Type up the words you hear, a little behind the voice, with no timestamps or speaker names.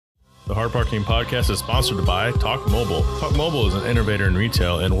The Hard Parking Podcast is sponsored by Talk Mobile. Talk Mobile is an innovator in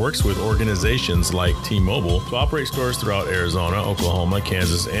retail and works with organizations like T-Mobile to operate stores throughout Arizona, Oklahoma,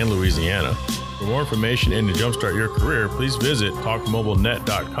 Kansas, and Louisiana. For more information and to jumpstart your career, please visit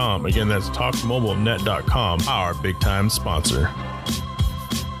TalkMobileNet.com. Again, that's TalkMobileNet.com, our big-time sponsor.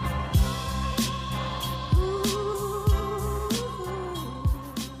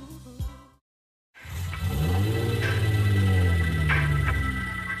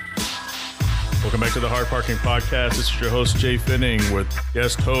 Welcome back to the Hard Parking Podcast. This is your host, Jay Finning, with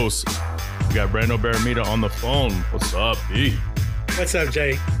guest host. We got Brando Baramita on the phone. What's up, B? What's up,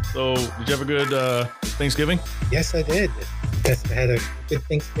 Jay? So, did you have a good Thanksgiving? Yes, I did. Yes, I had a good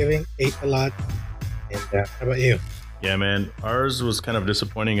Thanksgiving, ate a lot. And how about you? Yeah, man. Ours was kind of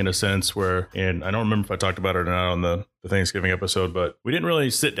disappointing in a sense where, and I don't remember if I talked about it or not on the Thanksgiving episode, but we didn't really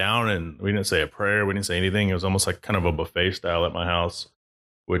sit down and we didn't say a prayer. We didn't say anything. It was almost like kind of a buffet style at my house,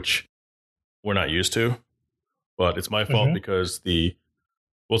 which we're not used to, but it's my fault because you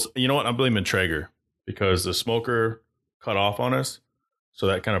know what? I'm blaming Traeger because the smoker cut off on us. So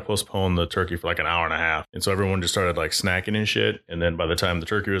that kind of postponed the turkey for like an hour and a half. And so everyone just started like snacking and shit. And then by the time the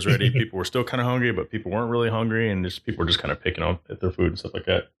turkey was ready, people were still kind of hungry, but people weren't really hungry. And people were just kind of picking on at their food and stuff like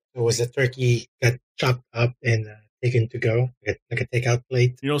that. So was the turkey got chopped up and taken to go, like a takeout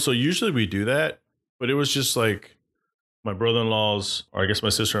plate? You know, so usually we do that, but it was just like, my brother-in-law's, or I guess my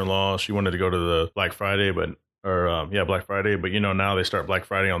sister-in-law, she wanted to go to the Black Friday, Black Friday. But, you know, now they start Black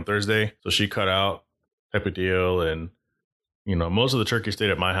Friday on Thursday. So she cut out type of deal. And, you know, most of the turkey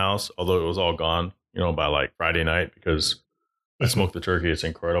stayed at my house, although it was all gone, you know, by like Friday night because I smoked the turkey. It's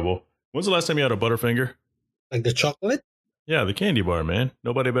incredible. When's the last time you had a Butterfinger? Like the chocolate? Yeah, the candy bar, man.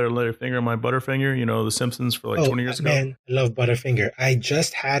 Nobody better lay a finger on my Butterfinger. You know, The Simpsons for like 20 years ago. Man, I love Butterfinger. I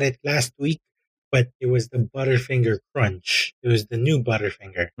just had it last week. But it was the Butterfinger Crunch. It was the new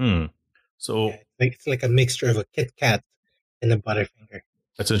Butterfinger. So yeah, it's like a mixture of a Kit Kat and a Butterfinger.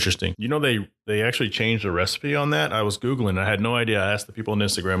 That's interesting. You know, they actually changed the recipe on that. I was Googling. I had no idea. I asked the people on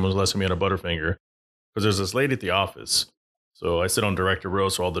Instagram when was the last time we had a Butterfinger. Because there's this lady at the office. So I sit on director row,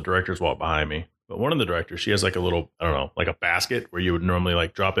 so all the directors walk behind me. But one of the directors, she has like a little, I don't know, like a basket where you would normally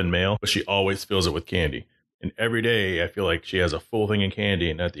like drop in mail. But she always fills it with candy. And every day I feel like she has a full thing of candy.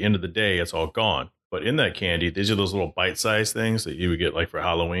 And at the end of the day, it's all gone. But in that candy, these are those little bite-sized things that you would get like for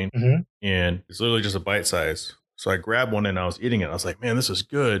Halloween. And it's literally just a bite size. So I grabbed one and I was eating it. I was like, man, this is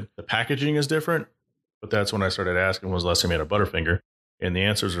good. The packaging is different. But that's when I started asking, when was the last time you had a Butterfinger? And the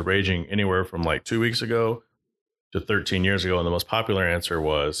answers are ranging anywhere from like 2 weeks ago to 13 years ago. And the most popular answer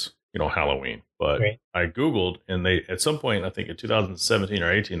was, you know, Halloween. But I Googled and they, at some point, I think in 2017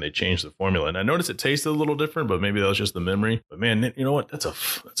 or 18, they changed the formula. And I noticed it tasted a little different, but maybe that was just the memory. But man, you know what?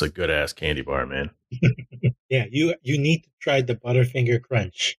 That's a good ass candy bar, man. Yeah, you need to try the Butterfinger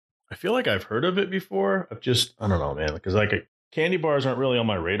Crunch. I feel like I've heard of it before. I don't know, man. Because like candy bars aren't really on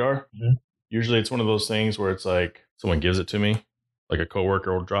my radar. Usually it's one of those things where it's like someone gives it to me. Like a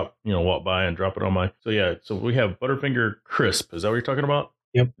coworker will walk by and drop it on my. So yeah, so we have Butterfinger Crisp. Is that what you're talking about?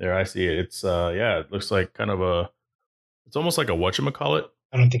 Yep. There, I see it. It's, it looks like kind of it's almost like a whatchamacallit.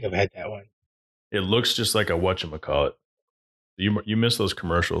 I don't think I've had that one. It looks just like a whatchamacallit. You miss those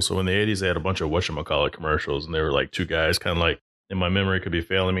commercials. So in the 80s, they had a bunch of whatchamacallit commercials, and they were like two guys, kind of like, and my memory could be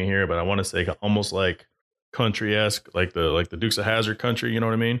failing me here, but I want to say almost like country-esque, like the Dukes of Hazzard country, you know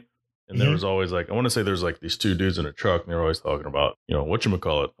what I mean? And there was always like, I want to say there's like these two dudes in a truck, and they're always talking about, you know,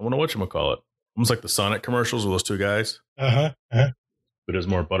 whatchamacallit. I want to whatchamacallit. Almost like the Sonic commercials with those two guys. But it's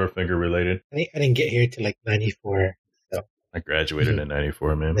more Butterfinger related. I didn't get here till like 94. So I graduated in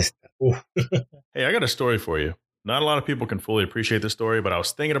 94, man. Hey, I got a story for you. Not a lot of people can fully appreciate this story, but I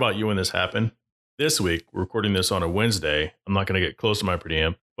was thinking about you when this happened. This week, we're recording this on a Wednesday. I'm not going to get close to my per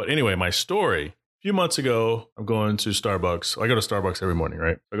diem. But anyway, my story. A few months ago, I'm going to Starbucks. I go to Starbucks every morning,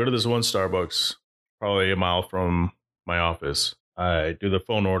 right? I go to this one Starbucks, probably a mile from my office. I do the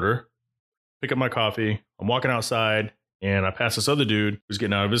phone order, pick up my coffee. I'm walking outside. And I passed this other dude who's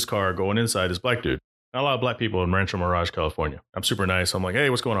getting out of his car, going inside, this black dude. Not a lot of black people in Rancho Mirage, California. I'm super nice. I'm like, hey,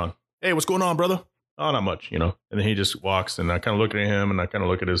 what's going on? Hey, what's going on, brother? Oh, not much, you know. And then he just walks, and I kind of look at him, and I kind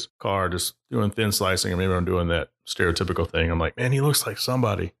of look at his car, just doing thin slicing, or maybe I'm doing that stereotypical thing. I'm like, man, he looks like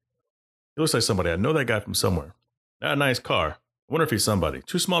somebody. He looks like somebody. I know that guy from somewhere. Not a nice car. I wonder if he's somebody.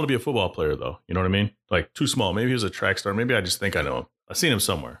 Too small to be a football player, though. You know what I mean? Like, too small. Maybe he was a track star. Maybe I just think I know him. I've seen him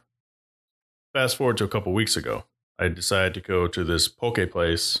somewhere. Fast forward to a couple weeks ago. I decided to go to this poke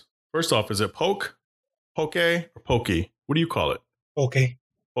place. First off, is it poke? Poke or pokey? What do you call it? Poke.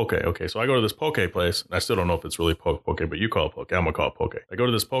 Okay. So I go to this poke place. And I still don't know if it's really poke, but you call it poke. I'm going to call it poke. I go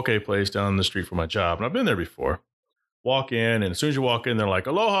to this poke place down the street from my job. And I've been there before. walk in, and as soon as you walk in, they're like,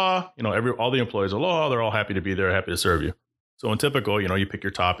 aloha, all the employees, aloha, they're all happy to be there, happy to serve you. So in typical, you pick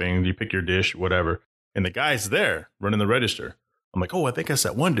your topping, you pick your dish, whatever. And the guy's there running the register. I'm like, oh, I think that's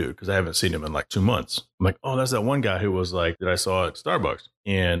that one dude because I haven't seen him in like 2 months. I'm like, oh, that's that one guy who was like that I saw at Starbucks.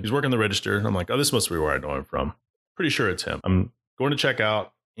 And he's working the register. And I'm like, oh, this must be where I know him from. Pretty sure it's him. I'm going to check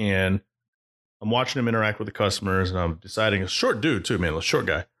out and I'm watching him interact with the customers. And I'm deciding, a short dude too, man, a short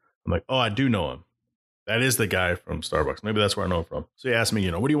guy. I'm like, oh, I do know him. That is the guy from Starbucks. Maybe that's where I know him from. So he asked me,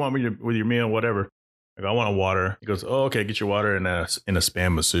 what do you want with your meal, whatever. I go, I want a water. He goes, oh, okay, get your water in a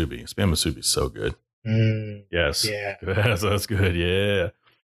Spam Musubi. Spam Musubi is so good. Yes. Yeah. So that's good. Yeah.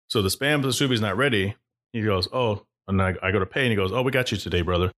 So the Spam Musubi is not ready. He goes, oh, and I go to pay and he goes, oh, we got you today,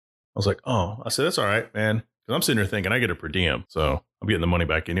 brother. I was like, oh, I said, that's all right, man. Because I'm sitting there thinking I get a per diem. So I'm getting the money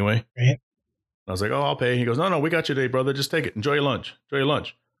back anyway. Right. I was like, oh, I'll pay. He goes, no, we got you today, brother. Just take it. Enjoy your lunch.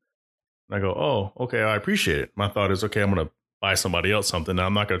 And I go, oh, okay, I appreciate it. My thought is, okay, I'm going to buy somebody else something. Now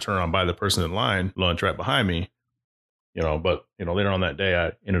I'm not going to turn around and buy the person in line lunch right behind me. But later on that day,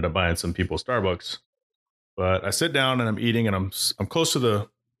 I ended up buying some people Starbucks. But I sit down and I'm eating and I'm close to the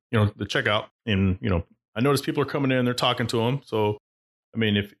checkout. And, I notice people are coming in, they're talking to him. So, I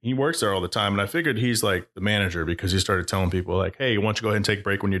mean, if he works there all the time, and I figured he's like the manager because he started telling people like, hey, why don't you go ahead and take a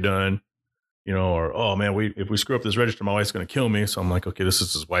break when you're done? Or, oh man, if we screw up this register, my wife's going to kill me. So I'm like, okay, this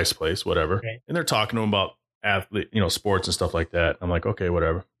is his wife's place, whatever. Right. And they're talking to him about athlete, sports and stuff like that. I'm like, okay,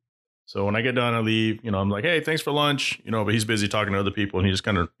 whatever. So when I get done, I leave, I'm like, hey, thanks for lunch, but he's busy talking to other people and he just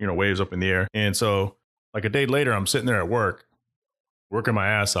kind of, waves up in the air. And so like a day later, I'm sitting there at work, working my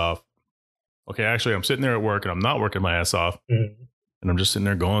ass off. Okay, actually, I'm sitting there at work and I'm not working my ass off. Mm-hmm. And I'm just sitting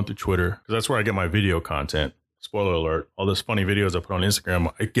there going through Twitter because that's where I get my video content. Spoiler alert, all those funny videos I put on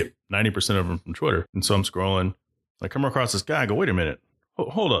Instagram, I get 90% of them from Twitter. And so I'm scrolling. I come across this guy. I go, wait a minute.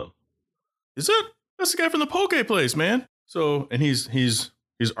 Hold up. That's the guy from the poke place, man. So, and he's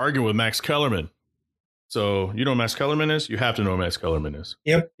arguing with Max Kellerman. So, you know who Max Kellerman is? You have to know who Max Kellerman is.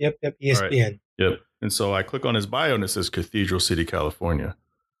 Yep. ESPN. Right. Yep. And so I click on his bio and it says Cathedral City, California.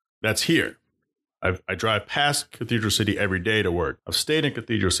 That's here. I drive past Cathedral City every day to work. I've stayed in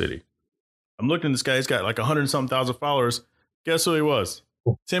Cathedral City. I'm looking at this guy. He's got like 100-something thousand followers. Guess who he was?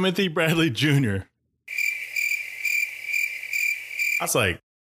 Timothy Bradley Jr. I was like,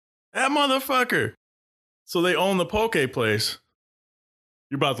 that motherfucker. So they own the poke place.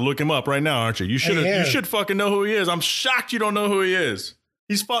 You're about to look him up right now, aren't you? You should fucking know who he is. I'm shocked you don't know who he is.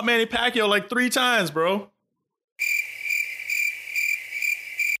 He's fought Manny Pacquiao like 3 times, bro.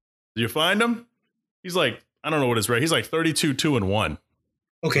 Did you find him? He's like, I don't know what his rate. He's like 32-2-1.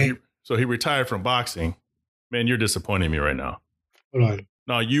 Okay. So he retired from boxing. Man, you're disappointing me right now. Hold on.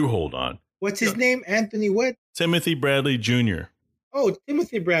 No, you hold on. What's his name? Anthony what? Timothy Bradley Jr. Oh,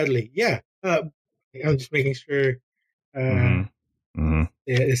 Timothy Bradley. Yeah. I'm just making sure. The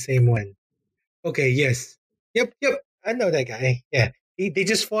same one. Okay, yes. Yep. I know that guy. Yeah. They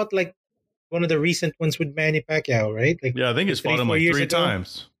just fought like one of the recent ones with Manny Pacquiao, right? Like, yeah, I think he's fought him like 3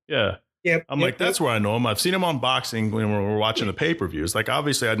 times. Yeah. Yep. I'm like, that's where I know him. I've seen him on boxing when we're watching the pay-per-views. Like,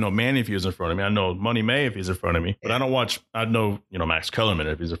 obviously, I know Manny if he was in front of me. I know Money May if he's in front of me. But I don't watch, I know, Max Kellerman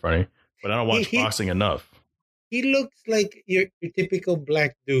if he's in front of me. But I don't watch boxing enough. He looks like your typical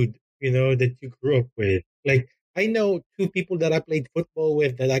black dude, that you grew up with. Like, I know 2 people that I played football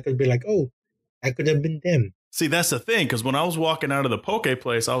with that I could be like, oh, I could have been them. See, that's the thing. Because when I was walking out of the poke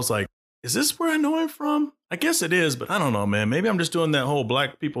place, I was like, is this where I know him from? I guess it is, but I don't know, man. Maybe I'm just doing that whole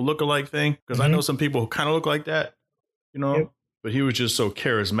black people look-alike thing because I know some people who kind of look like that, Yep. But he was just so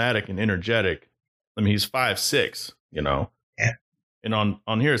charismatic and energetic. I mean, he's 5'6", Yeah. And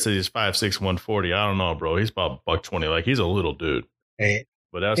on here it says he's 5'6", 140. I don't know, bro. He's about $120. Like, he's a little dude. Right.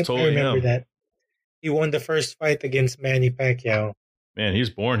 But that's totally him. I remember that. He won the first fight against Manny Pacquiao. Man, he's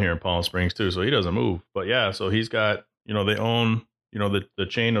born here in Palm Springs too, so he doesn't move. But yeah, so he's got, they own, the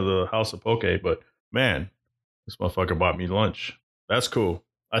chain of the House of Poke. But man, this motherfucker bought me lunch. That's cool.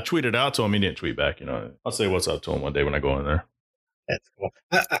 I tweeted out to him. He didn't tweet back. I'll say what's up to him one day when I go in there. That's cool.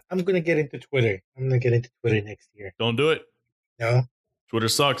 I'm going to get into Twitter. I'm going to get into Twitter next year. Don't do it. No. Twitter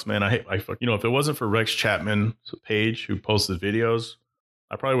sucks, man. I if it wasn't for Rex Chapman's page who posted videos,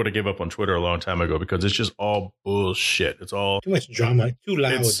 I probably would have given up on Twitter a long time ago because it's just all bullshit. It's all too much drama, too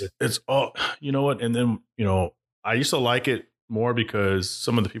loud. It's all, you know what? And then, I used to like it more because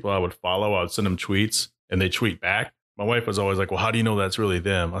some of the people I would follow, I would send them tweets and they tweet back. My wife was always like, well, how do you know that's really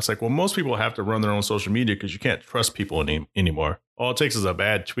them? I was like, well, most people have to run their own social media because you can't trust people anymore. All it takes is a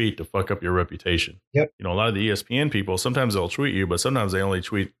bad tweet to fuck up your reputation. Yep. A lot of the ESPN people, sometimes they'll tweet you, but sometimes they only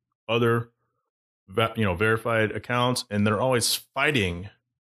tweet other, verified accounts. And they're always fighting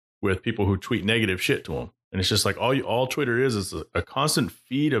with people who tweet negative shit to them. And it's just like all Twitter is a constant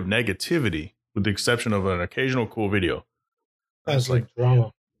feed of negativity, with the exception of an occasional cool video. I was like,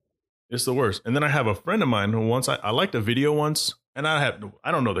 drama. It's the worst. And then I have a friend of mine who once I liked a video once, and I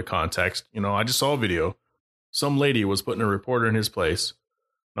don't know the context. You know, I just saw a video. Some lady was putting a reporter in his place.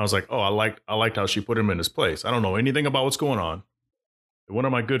 And I was like, oh, I liked how she put him in his place. I don't know anything about what's going on. And one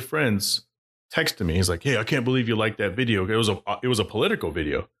of my good friends texted me. He's like, hey, I can't believe you liked that video. It was a political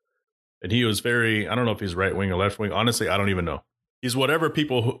video. And he was very, I don't know if he's right wing or left wing. Honestly, I don't even know. He's whatever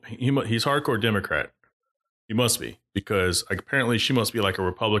people, he's hardcore Democrat. He must be, because apparently she must be like a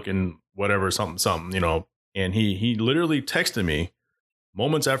Republican, whatever, something, you know. And he literally texted me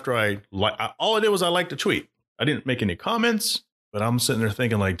moments after all I did was I liked the tweet. I didn't make any comments, but I'm sitting there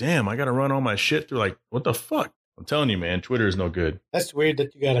thinking like, damn, I got to run all my shit through, like, what the fuck? I'm telling you, man, Twitter is no good. That's weird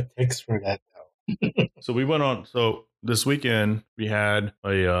that you got a text for that, though. So this weekend we had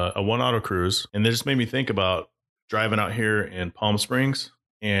a one auto cruise, and it just made me think about driving out here in Palm Springs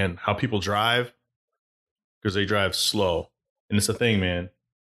and how people drive, because they drive slow. And it's a thing, man.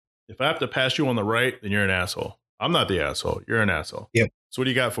 If I have to pass you on the right, then you're an asshole. I'm not the asshole. You're an asshole. Yep. So what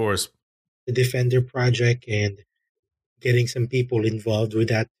do you got for us? The Defender project and getting some people involved with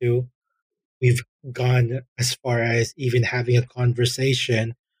that too. We've gone as far as even having a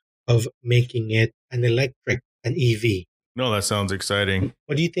conversation of making it an EV. No, that sounds exciting.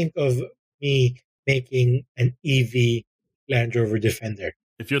 What do you think of me making an EV Land Rover Defender?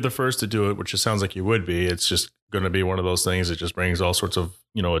 If you're the first to do it, which it sounds like you would be, it's just going to be one of those things that just brings all sorts of,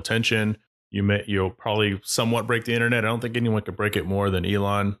 attention. You'll probably somewhat break the internet. I don't think anyone could break it more than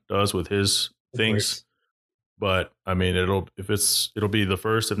Elon does with his things. But I mean, it'll be the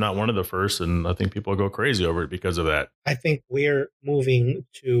first, if not one of the first, and I think people will go crazy over it because of that. I think we're moving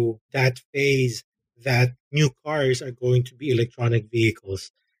to that phase that new cars are going to be electronic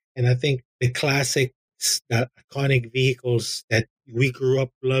vehicles. And I think the classics, the iconic vehicles that we grew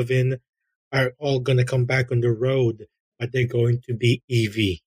up loving are all going to come back on the road, but they're going to be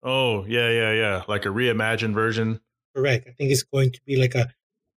EV. Oh, yeah. Like a reimagined version. Correct. I think it's going to be like a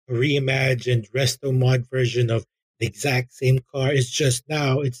reimagined resto mod version of the exact same car. It's just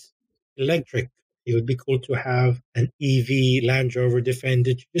now it's electric. It would be cool to have an EV Land Rover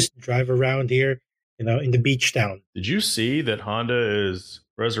Defender to just drive around here, in the beach town. Did you see that Honda is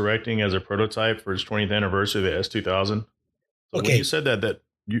resurrecting as a prototype for its 20th anniversary of the S2000? So okay. When you said that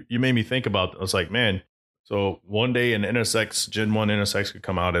you made me think about, I was like, man, so one day an NSX, Gen 1 NSX could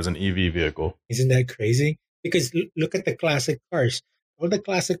come out as an EV vehicle. Isn't that crazy? Because look at the classic cars. All the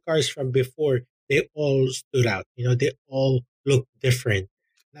classic cars from before, they all stood out. They all look different.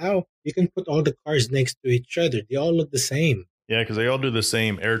 Now you can put all the cars next to each other. They all look the same. Yeah, because they all do the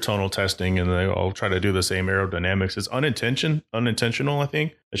same air tunnel testing, and they all try to do the same aerodynamics. It's unintentional, I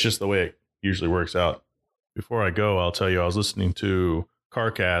think. It's just the way it usually works out. Before I go, I'll tell you, I was listening to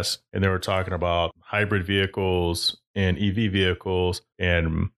CarCast, and they were talking about hybrid vehicles and EV vehicles,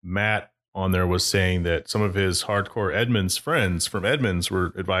 and Matt on there was saying that some of his hardcore Edmunds friends from Edmunds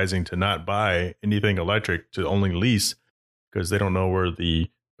were advising to not buy anything electric, to only lease, because they don't know where the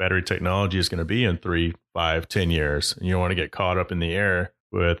battery technology is going to be in 3, 5, 10 years. And you don't want to get caught up in the air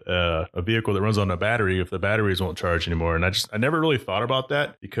with a vehicle that runs on a battery if the batteries won't charge anymore. And I never really thought about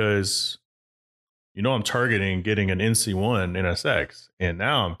that, because I'm targeting getting an NC1 NSX, and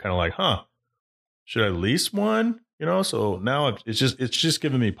now I'm kind of like, should I lease one? So now it's just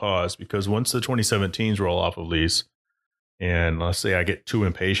giving me pause, because once the 2017s roll off of lease, and let's say I get too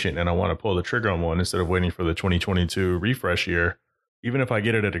impatient and I want to pull the trigger on one instead of waiting for the 2022 refresh year, even if I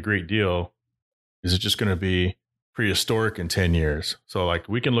get it at a great deal, is it just going to be prehistoric in 10 years? So like,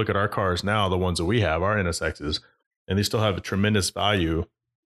 we can look at our cars now, the ones that we have, our NSXs, and they still have a tremendous value.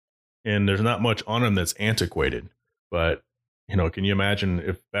 And there's not much on them that's antiquated. But, can you imagine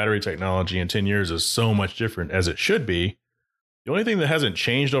if battery technology in 10 years is so much different as it should be? The only thing that hasn't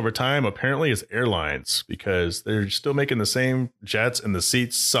changed over time, apparently, is airlines, because they're still making the same jets, and the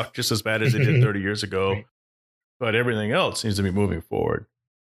seats suck just as bad as they did 30 years ago. Right. But everything else seems to be moving forward.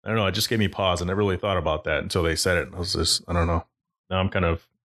 I don't know. It just gave me pause. I never really thought about that until they said it. And I was just, I don't know. Now I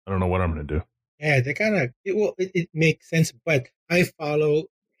don't know what I'm going to do. Yeah, they kind of, it makes sense. But I follow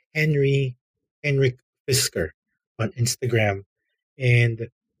Henrik Fisker on Instagram, and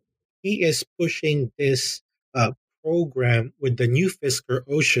he is pushing this program with the new Fisker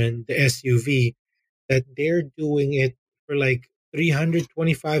Ocean, the SUV, that they're doing it for like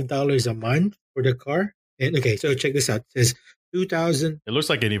 $325 a month for the car. And okay, so check this out. It says 2000. It looks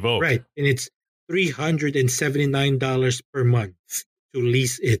like an Evoque. Right. And it's $379 per month to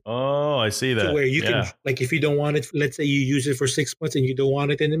lease it. Oh, I see that. So where you can, like, if you don't want it, let's say you use it for 6 months and you don't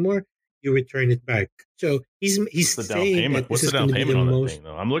want it anymore, you return it back. So he's saying that this is going to be the most. Thing,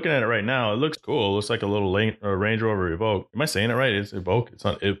 though? I'm looking at it right now. It looks cool. It looks like a little Range Rover Evoque. Am I saying it right? It's Evoque. It's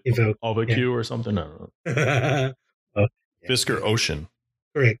not Evoque. Q or something. I don't know. Fisker Ocean.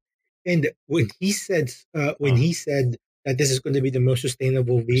 Correct. And when he said that this is going to be the most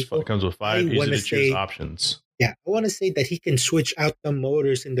sustainable vehicle, it comes with 5 easy to choose options. Yeah, I want to say that he can switch out the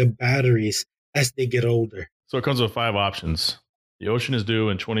motors and the batteries as they get older. So it comes with 5 options. The Ocean is due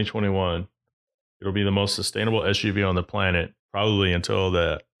in 2021. It'll be the most sustainable SUV on the planet, probably until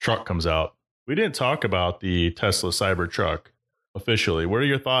the truck comes out. We didn't talk about the Tesla Cybertruck officially. What are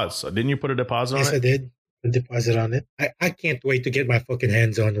your thoughts? Didn't you put a deposit on it? Yes, I did. A deposit on it. I can't wait to get my fucking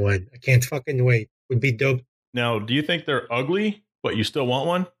hands on one. I can't fucking wait. Would be dope. Now, do you think they're ugly, but you still want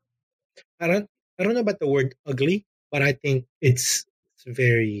one? I don't know about the word ugly, but I think it's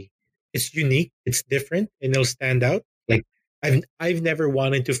unique, it's different, and it'll stand out. Like I've never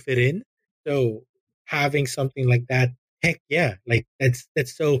wanted to fit in, so having something like that, heck yeah, like that's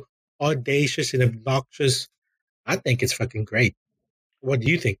so audacious and obnoxious. I think it's fucking great. What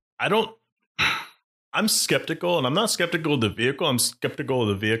do you think? I'm skeptical, and I'm not skeptical of the vehicle. I'm skeptical of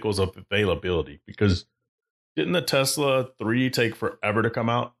the vehicle's availability, because didn't the Tesla 3 take forever to come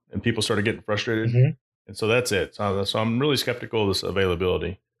out and people started getting frustrated? Mm-hmm. And so that's it. So I'm really skeptical of this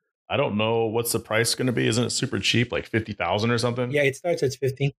availability. I don't know what's the price going to be. Isn't it super cheap, like $50,000 or something? Yeah, it starts at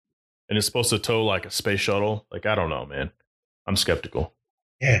 50. And it's supposed to tow like a space shuttle. Like, I don't know, man. I'm skeptical.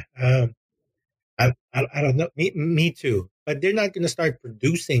 Yeah, I don't know. Me too. But they're not going to start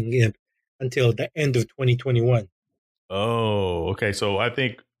producing it until the end of 2021. Oh, okay. So I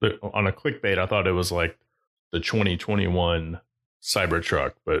think on a clickbait, I thought it was like the 2021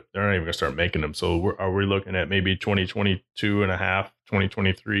 Cybertruck, but they're not even going to start making them. So are we looking at maybe 2022 and a half,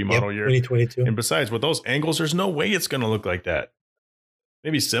 2023 model year? 2022. And besides, with those angles, there's no way it's going to look like that.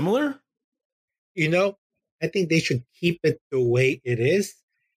 Maybe similar? I think they should keep it the way it is.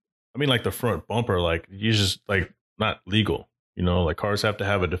 I mean, like the front bumper, like you just like not legal. Like cars have to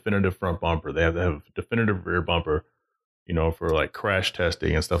have a definitive front bumper. They have to have a definitive rear bumper, for like crash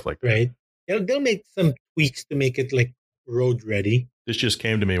testing and stuff like that. Right. They'll make some tweaks to make it like road ready. This just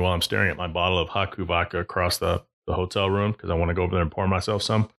came to me while I'm staring at my bottle of Haku vodka across the hotel room, because I want to go over there and pour myself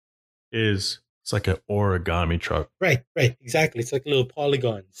some. It's like an origami truck. Right. Exactly. It's like little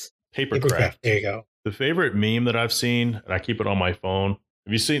polygons. Paper craft. There you go. The favorite meme that I've seen, and I keep it on my phone.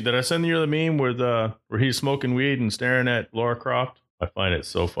 Have you seen? Did I send you the meme where he's smoking weed and staring at Lara Croft? I find it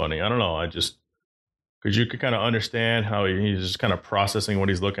so funny. I don't know. Because you could kind of understand how he's just kind of processing what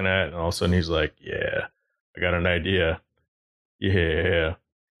he's looking at, and all of a sudden he's like, "Yeah, I got an idea." Yeah,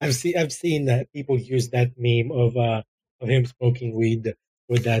 I've seen that people use that meme of him smoking weed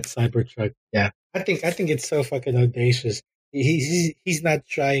with that Cybertruck. Yeah, I think it's so fucking audacious. He's not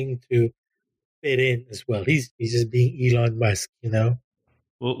trying to fit in as well. He's just being Elon Musk, Well,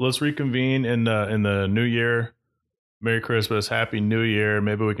 let's reconvene in the new year. Merry Christmas, Happy New Year.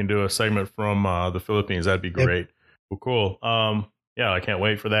 Maybe we can do a segment from the Philippines. That'd be great. Yep. Well, cool. Yeah, I can't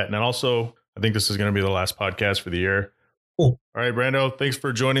wait for that. And then also, I think this is going to be the last podcast for the year. Cool. All right, Brando, thanks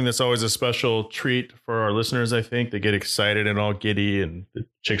for joining. That's always a special treat for our listeners, I think. They get excited and all giddy, and the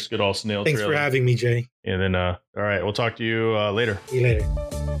chicks get all snail Thanks for having me, Jay. And then, all right, we'll talk to you later. See you later.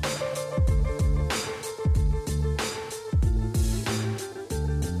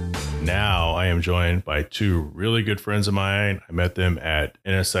 Now I am joined by 2 really good friends of mine. I met them at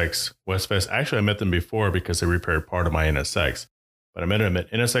NSX Westfest. Actually, I met them before because they repaired part of my NSX. But I met them at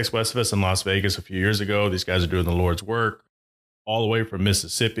NSX Westfest in Las Vegas a few years ago. These guys are doing the Lord's work all the way from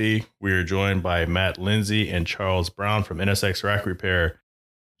Mississippi. We are joined by Matt Lindsay and Charles Brown from NSX Rack Repair.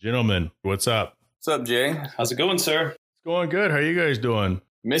 Gentlemen, what's up? What's up, Jay? How's it going, sir? It's going good. How are you guys doing?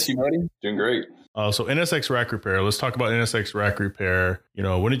 Miss you, buddy. Doing great. So NSX Rack Repair. Let's talk about NSX Rack Repair.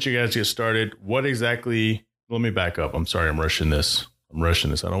 When did you guys get started? What exactly? Let me back up. I'm sorry. I'm rushing this.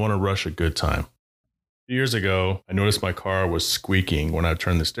 I don't want to rush a good time. A few years ago, I noticed my car was squeaking when I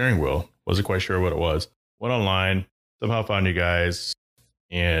turned the steering wheel. Wasn't quite sure what it was. Went online, somehow found you guys,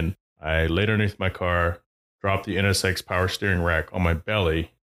 and I laid underneath my car, dropped the NSX power steering rack on my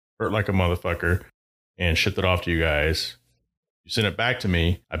belly, hurt like a motherfucker, and shipped it off to you guys. You sent it back to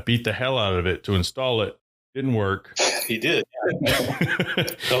me. I beat the hell out of it to install it. Didn't work. He did.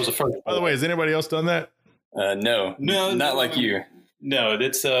 That was the first. By the way, has anybody else done that? No, not like you. No,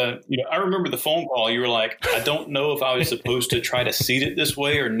 that's I remember the phone call. You were like, I don't know if I was supposed to try to seat it this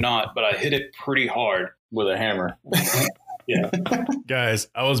way or not, but I hit it pretty hard with a hammer. Yeah. Guys,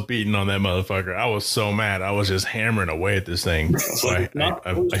 I was beating on that motherfucker. I was so mad. I was just hammering away at this thing. So I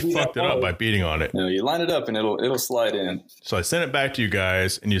fucked it up by beating on it. No, you line it up and it'll slide in. So I sent it back to you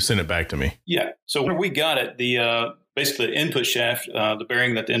guys, and you sent it back to me. Yeah. So when we got it, the basically the input shaft, the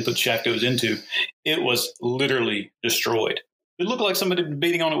bearing that the input shaft goes into, it was literally destroyed. It looked like somebody had been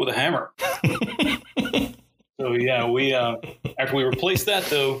beating on it with a hammer. So yeah, we after we replaced that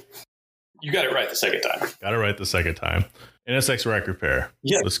though, you got it right the second time. Got it right the second time. NSX rack repair.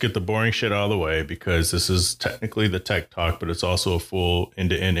 Yeah. Let's get the boring shit out of the way, because this is technically the tech talk, but it's also a full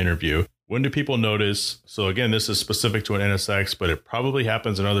end-to-end interview. When do people notice? So again, this is specific to an NSX, but it probably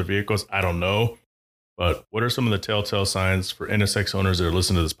happens in other vehicles. I don't know. But what are some of the telltale signs for NSX owners that are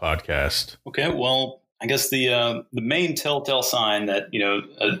listening to this podcast? Okay, well, I guess the main telltale sign that,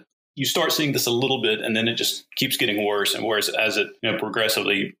 you start seeing this a little bit, and then it just keeps getting worse and worse as it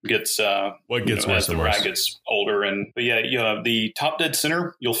progressively gets. What gets worse as the and rack worse? gets older, but yeah, the top dead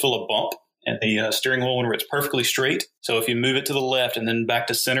center, you'll feel a bump at the steering wheel when it's perfectly straight. So if you move it to the left and then back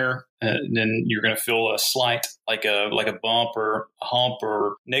to center, then you're going to feel a slight like a bump or a hump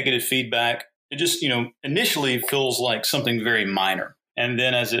or negative feedback. It just initially feels like something very minor, and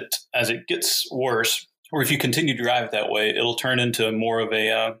then as it gets worse, or if you continue to drive it that way, it'll turn into more of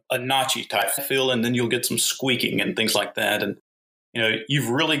a notchy type feel, and then you'll get some squeaking and things like that. And you've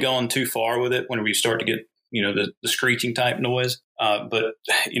really gone too far with it whenever you start to get the screeching type noise. But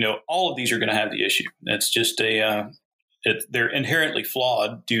all of these are going to have the issue. It's just they're inherently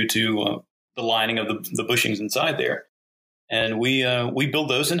flawed due to the lining of the bushings inside there, and we build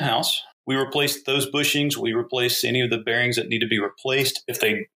those in house. We replace those bushings. We replace any of the bearings that need to be replaced. If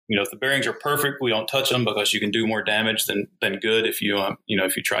they, if the bearings are perfect, we don't touch them, because you can do more damage than good if you,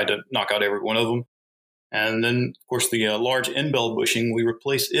 if you try to knock out every one of them. And then, of course, the large end bell bushing, we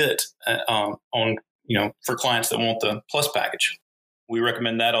replace it for clients that want the plus package. We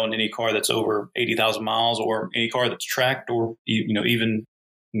recommend that on any car that's over 80,000 miles, or any car that's tracked, or even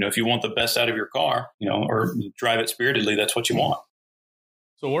if you want the best out of your car, or drive it spiritedly, that's what you want.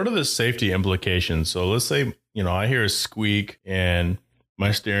 So what are the safety implications? So let's say, I hear a squeak and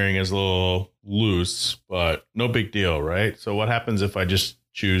my steering is a little loose, but no big deal, right? So what happens if I just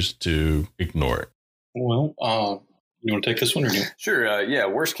choose to ignore it? Well, you want to take this one or no? Sure. Yeah.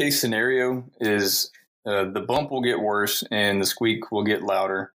 Worst case scenario is the bump will get worse and the squeak will get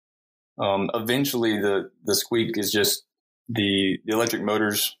louder. Eventually, the squeak is just the electric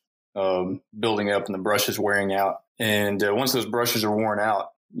motors building up and the brushes wearing out. And once those brushes are worn out,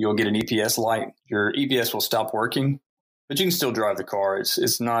 you'll get an EPS light. Your EPS will stop working, but you can still drive the car.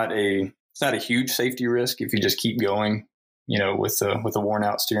 It's not a huge safety risk if you just keep going, with a worn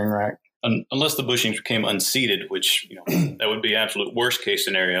out steering rack. Unless the bushings became unseated, which that would be absolute worst case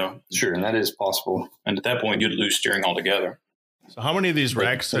scenario. Sure, and that is possible. And at that point, you'd lose steering altogether. So how many of these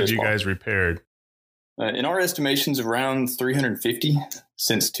racks have you guys repaired? In our estimations, around 350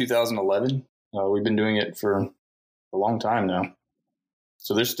 since 2011. We've been doing it for a long time now.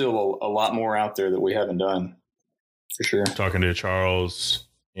 So there's still a lot more out there that we haven't done, for sure. Talking to Charles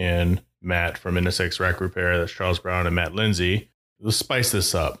and Matt from NSX Rack Repair. That's Charles Brown and Matt Lindsay. Let's spice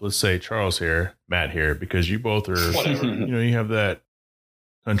this up. Let's say Charles here, Matt here, because you both are, you have that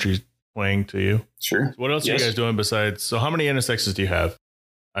country twang to you. Sure. So what else are you guys doing besides? So how many NSXs do you have?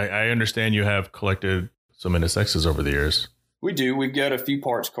 I understand you have collected some NSXs over the years. We do. We've got a few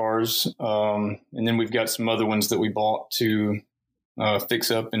parts cars, and then we've got some other ones that we bought to fix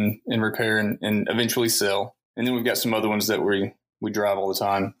up and repair and eventually sell. And then we've got some other ones that we drive all the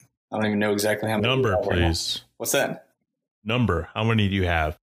time. I don't even know exactly how many. Number, please. What's that? Number. How many do you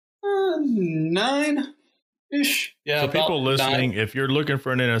have? 9-ish. Yeah. So people listening, if you're looking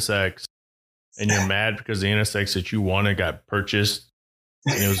for an NSX and you're mad because the NSX that you wanted got purchased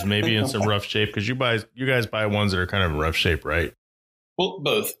and it was maybe in some rough shape, because you guys buy ones that are kind of in rough shape, right? Well,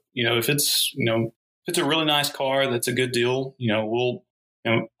 both. If it's a really nice car, that's a good deal.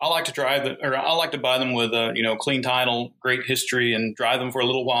 I like to I like to buy them with clean title, great history, and drive them for a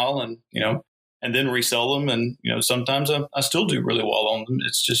little while, and and then resell them. And sometimes I still do really well on them.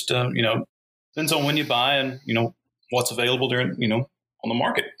 It's just depends on when you buy and what's available during on the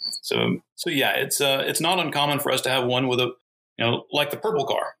market. So yeah, it's not uncommon for us to have one with a like the purple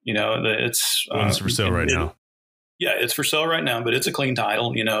car. It's for sale right now. Yeah, it's for sale right now, but it's a clean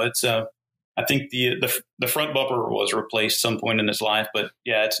title. It's I think the front bumper was replaced some point in its life, but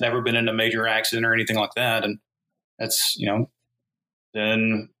yeah, it's never been in a major accident or anything like that. And that's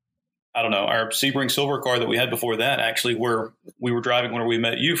then I don't know, our Sebring silver car that we had before that, actually, where we were driving when we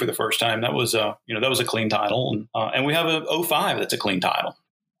met you for the first time, that was that was a clean title, and we have a 05 that's a clean title.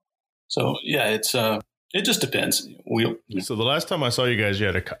 So yeah, it's It just depends. So the last time I saw you guys, you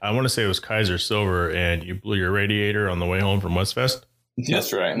had I want to say it was Kaiser Silver, and you blew your radiator on the way home from Westfest.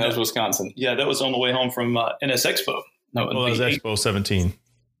 That's right. And that was Wisconsin. Yeah, that was on the way home from NS Expo. No, that was Expo 17.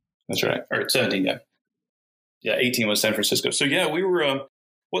 That's right. Or 17, yeah. Yeah, 18 was San Francisco. So yeah, we were.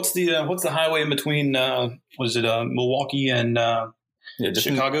 What's the highway in between? Was it Milwaukee and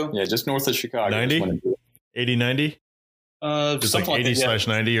Chicago? Just north of Chicago. 90? 80, 90? It's like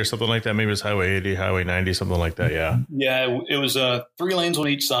 80/90 or something like that. Maybe it's Highway 80, Highway 90, something like that. Yeah. Yeah, it was 3 lanes on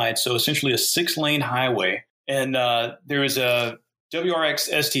each side, so essentially a 6-lane highway. And there is a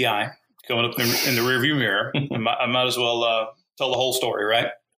WRX STI coming up in the rearview mirror. I might as well tell the whole story, right?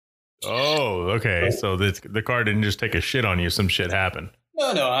 Oh, okay. So the car didn't just take a shit on you. Some shit happened.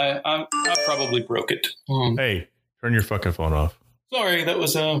 No, I probably broke it. Hey, turn your fucking phone off. Sorry, that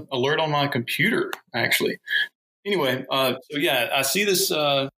was an alert on my computer, actually. Anyway, so yeah, I see this. We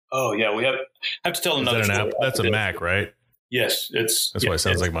have to tell another story. That's a Mac, right? Yes, that's why it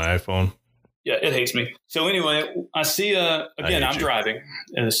sounds like my iPhone. Yeah, it hates me. So anyway, I see. Again, I'm driving.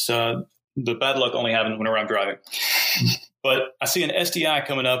 It's the bad luck only happens whenever I'm driving. But I see an STI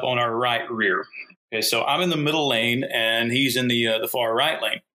coming up on our right rear. Okay, so I'm in the middle lane and he's in the far right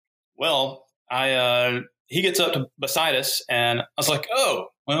lane. Well, he gets up beside us and I was like, oh,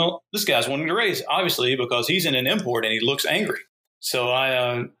 well, this guy's wanting to race, obviously, because he's in an import and he looks angry. So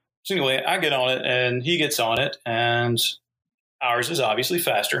anyway, I get on it and he gets on it, and ours is obviously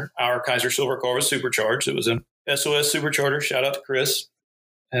faster. Our Kaiser Silver car was supercharged. It was an SOS supercharger. Shout out to Chris.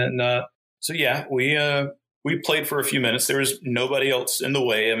 And so yeah, we played for a few minutes. There was nobody else in the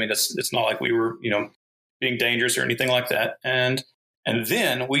way. I mean, it's not like we were, being dangerous or anything like that. And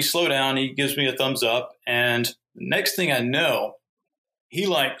then we slow down. He gives me a thumbs up. And next thing I know,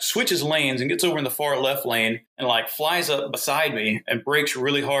 he switches lanes and gets over in the far left lane and flies up beside me and brakes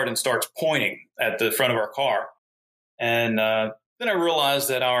really hard and starts pointing at the front of our car. And then I realized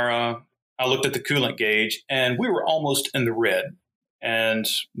that I looked at the coolant gauge and we were almost in the red. And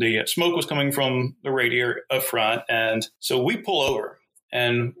the smoke was coming from the radiator up front. And so we pull over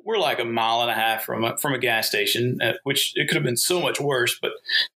and we're like a mile and a half from a gas station, which it could have been so much worse. But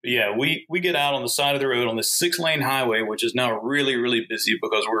yeah, we get out on the side of the road on this 6-lane highway, which is now really, really busy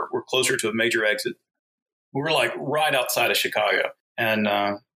because we're closer to a major exit. We're right outside of Chicago. And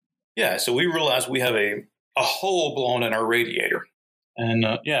so we realized we have a hole blown in our radiator. And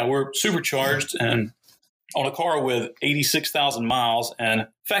we're supercharged and on a car with 86,000 miles and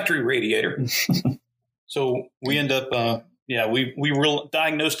factory radiator. So we end up, we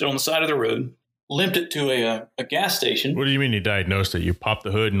diagnosed it on the side of the road, limped it to a gas station. What do you mean you diagnosed it? You popped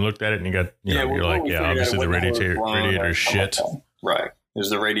the hood and looked at it and you got, obviously the radiator is shit. Right. It was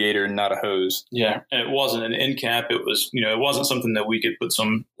the radiator and not a hose. Yeah. And it wasn't an end cap. It was, it wasn't something that we could put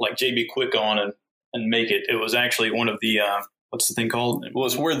some JB Quick on and make it. It was actually one of the, what's the thing called? Well,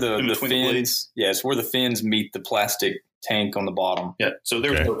 it's where the fins. Yeah, it's where the fins meet the plastic tank on the bottom. Yeah, so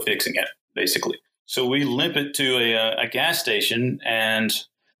there was no fixing it, basically. So we limp it to a gas station and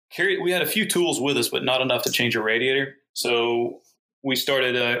we had a few tools with us, but not enough to change a radiator. So we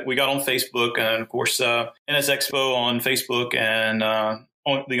started. We got on Facebook and, of course, NS Expo on Facebook and on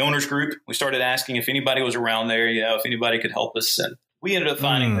the owners group. We started asking if anybody was around there. If anybody could help us, and we ended up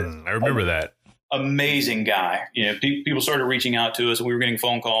finding. I remember that. Amazing guy. People started reaching out to us and we were getting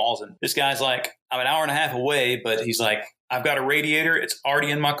phone calls, and this guy's like, I'm an hour and a half away, but he's like, I've got a radiator. It's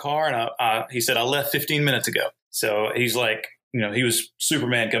already in my car. And he said, I left 15 minutes ago. So he's like, he was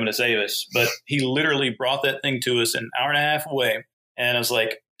Superman coming to save us, but he literally brought that thing to us an hour and a half away. And I was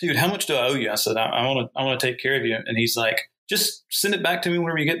like, dude, how much do I owe you? I said, I want to take care of you. And he's like, just send it back to me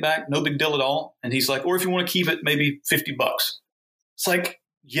whenever you get back. No big deal at all. And he's like, or if you want to keep it, maybe $50. It's like,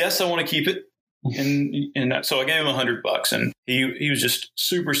 yes, I want to keep it. And so I gave him $100, and he was just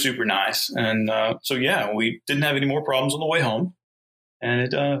super, super nice. And so we didn't have any more problems on the way home,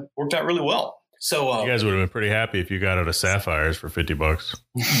 and it worked out really well. So you guys would have been pretty happy if you got out of Sapphires for $50.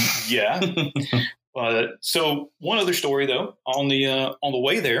 Yeah. So one other story though, on the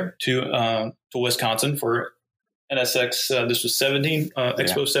way there to Wisconsin for NSX, this was 17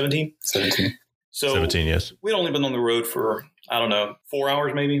 Expo 17. 17. So 17, yes. We'd only been on the road for, 4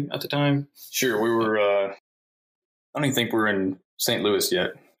 hours maybe at the time. Sure. We were, I don't even think we were in St. Louis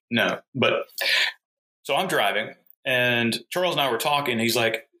yet. No, but so I'm driving and Charles and I were talking. He's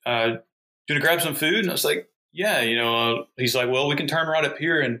like, do you want to grab some food? And I was like, yeah, he's like, well, we can turn right up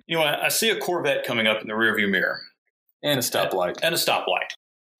here. And, I see a Corvette coming up in the rearview mirror. And a stoplight.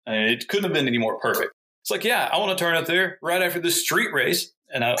 And it couldn't have been any more perfect. It's like, yeah, I want to turn up there right after this street race.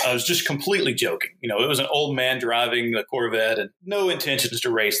 And I was just completely joking. It was an old man driving the Corvette and no intentions to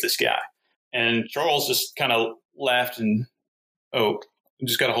race this guy. And Charles just kind of laughed and, I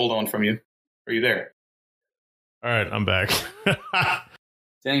just got to hold on from you. Are you there? All right, I'm back.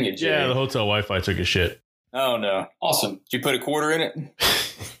 Dang it, Jay. Yeah, the hotel Wi-Fi took a shit. Oh, no. Awesome. Did you put a quarter in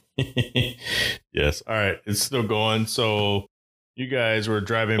it? Yes. All right. It's still going. So you guys were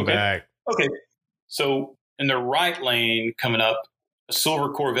driving back. Okay. So in the right lane coming up, a silver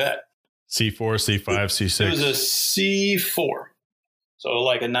Corvette. C4, C5, C6. It was a C4. So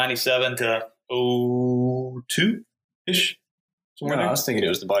like a 97 to 02-ish. No, I was thinking it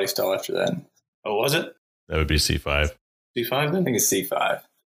was the body style after that. Oh, was it? That would be C5. C5 then? I think it's C5.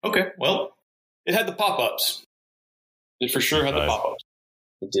 Okay. Well, it had the pop-ups. It for sure had the pop-ups.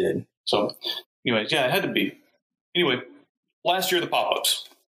 It did. So anyways, yeah, it had to be. Anyway, last year the pop-ups.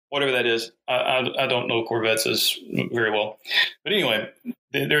 Whatever that is. I don't know Corvettes as very well. But anyway,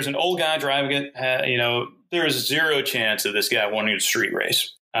 there's an old guy driving it. There is zero chance of this guy wanting to street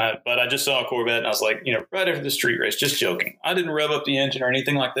race. But I just saw a Corvette and I was like, right after the street race, just joking. I didn't rev up the engine or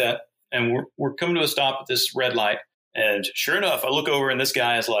anything like that. And we're coming to a stop at this red light. And sure enough, I look over and this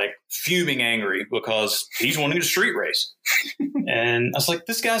guy is like fuming angry because he's wanting to street race. And I was like,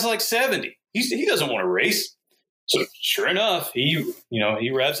 this guy's like 70. He doesn't want to race. So sure enough, he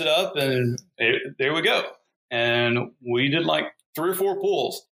revs it up and there we go. And we did like 3 or 4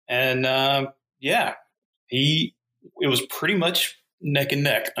 pulls. And it was pretty much neck and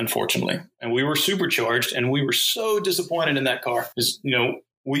neck, unfortunately. And we were supercharged and we were so disappointed in that car. Because,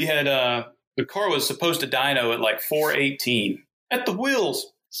 we had the car was supposed to dyno at like 418 at the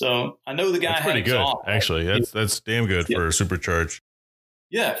wheels. So I know the guy had pretty good, exhaust. Actually. That's damn good for a supercharged.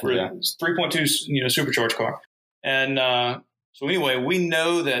 Yeah, for a 3.2 supercharged car. And so anyway, we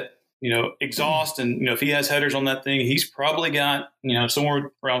know that exhaust and if he has headers on that thing, he's probably got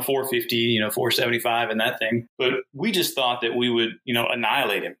somewhere around 450, 475 in that thing. But we just thought that we would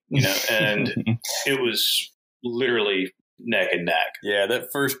annihilate him, and it was literally neck and neck. Yeah,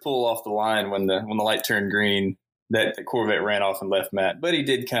 that first pull off the line when the light turned green, that the Corvette ran off and left Matt, but he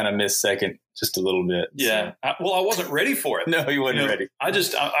did kind of miss second just a little bit. Yeah, so. I wasn't ready for it. No, he wasn't ready. I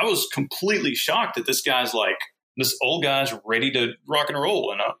was completely shocked that this old guy's ready to rock and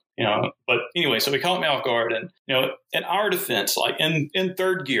roll, But anyway, so he caught me off guard, and in our defense, like in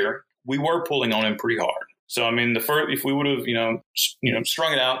third gear, we were pulling on him pretty hard. So I mean, if we would have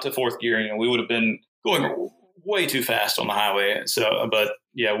strung it out to fourth gear, we would have been going way too fast on the highway. So, but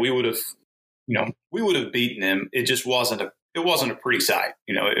yeah, we would have beaten him. It just wasn't a pretty sight.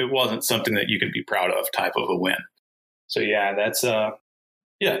 It wasn't something that you could be proud of type of a win. So yeah, that's so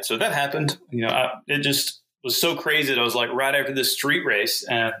that happened. It just was so crazy that I was like right after this street race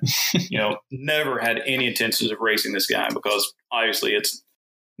and, never had any intentions of racing this guy because obviously it's,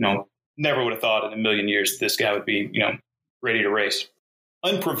 never would have thought in a million years that this guy would be, ready to race,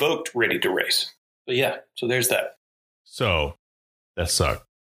 unprovoked, ready to race. But yeah, so there's that. So that sucked.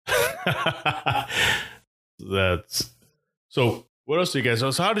 So what else do you guys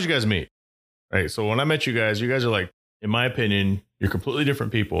know? So how did you guys meet? Right. So when I met you guys are like, in my opinion, you're completely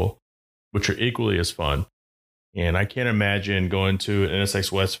different people, but you're equally as fun. And I can't imagine going to an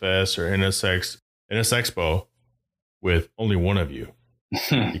NSX West Fest or NS Expo with only one of you.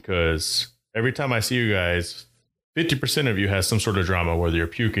 Because every time I see you guys, 50% of you has some sort of drama, whether you're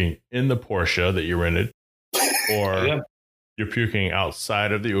puking in the Porsche that you rented or you're puking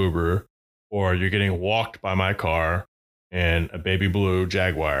outside of the Uber or you're getting walked by my car and a baby blue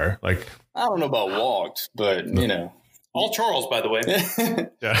Jaguar. Like, I don't know about walked, but all Charles, by the way.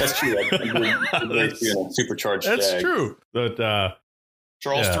 That's true. Supercharged. That's Jag. true. But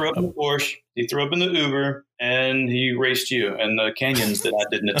Charles threw up in the Porsche, he threw up in the Uber, and he raced you in the canyons that I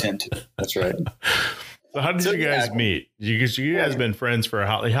didn't attend to. That's right. So how did you guys meet? You guys been friends for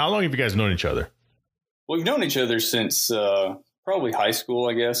how long have you guys known each other? Well, we've known each other since probably high school,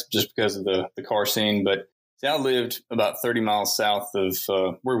 I guess, just because of the car scene. But see, I lived about 30 miles south of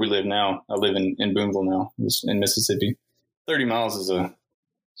where we live now. I live in Boonville now, in Mississippi. 30 miles is a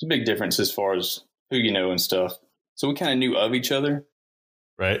big difference as far as who you know and stuff. So we kind of knew of each other.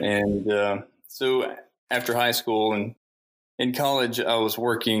 Right. And so after high school and in college, I was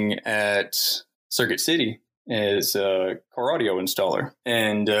working at Circuit City as a car audio installer.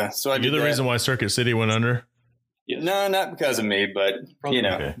 And so I did the reason why Circuit City went under? Yes. No, not because of me, but,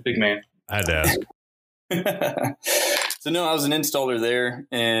 okay. Big man. I had to ask. So, no, I was an installer there,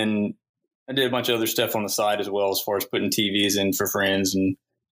 and I did a bunch of other stuff on the side as well, as far as putting TVs in for friends and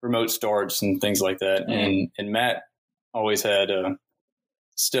remote starts and things like that. Mm-hmm. And Matt always had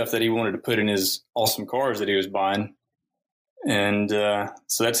stuff that he wanted to put in his awesome cars that he was buying. And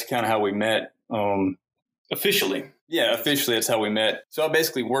so that's kind of how we met. Officially. Yeah, officially that's how we met. So I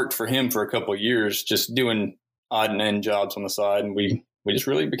basically worked for him for a couple of years, just doing odd and end jobs on the side, and we just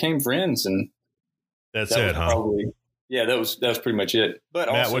really became friends. And that's it, huh? Yeah, that was pretty much it. But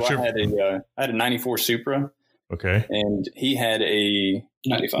Matt, also, I had a '94 Supra. Okay, and he had a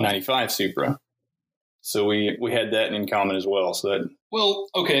 '95 Supra. So we had that in common as well. So that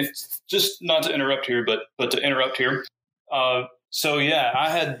okay, just not to interrupt here, but to interrupt here. So yeah, I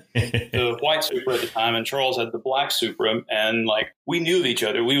had the white Supra at the time, and Charles had the black Supra, and like we knew of each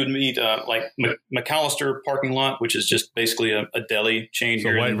other. We would meet like McAllister parking lot, which is just basically a deli chain.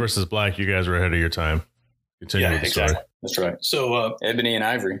 So white versus black, you guys were ahead of your time. Continue with the story. That's right. So ebony and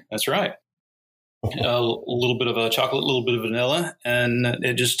ivory. That's right. A little bit of a chocolate, a little bit of vanilla, and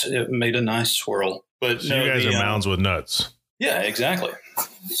it made a nice swirl. But so you guys are mounds with nuts. Yeah, exactly.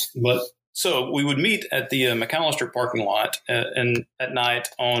 But so we would meet at the McAllister parking lot and at night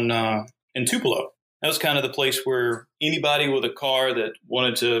in Tupelo. That was kind of the place where anybody with a car that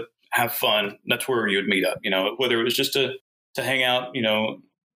wanted to have fun, that's where you would meet up. Whether it was just to hang out,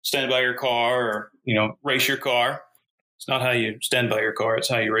 stand by your car or race your car. It's not how you stand by your car; it's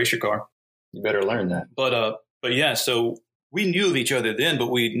how you race your car. You better learn that. But yeah, so we knew of each other then, but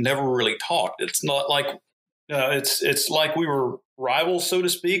we never really talked. It's not like it's like we were rivals, so to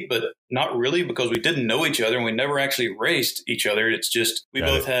speak, but not really because we didn't know each other and we never actually raced each other. It's just we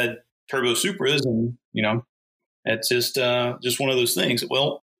both had turbo Supras, and it's just one of those things.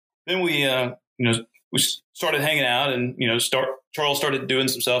 Well, then we we started hanging out, and Charles started doing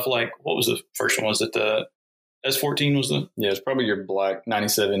some stuff like, what was the first one? Was it the S14 was the? Yeah, it's probably your black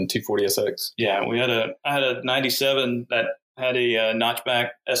 97 240SX. Yeah, I had a 97 that had a notchback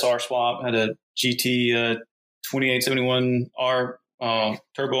SR swap, had a GT 2871R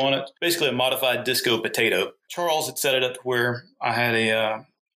turbo on it. Basically a modified disco potato. Charles had set it up to where I had a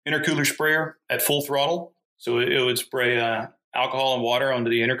intercooler sprayer at full throttle. So it would spray alcohol and water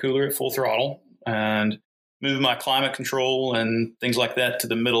onto the intercooler at full throttle and move my climate control and things like that to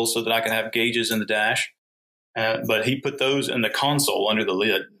the middle so that I could have gauges in the dash. But he put those in the console under the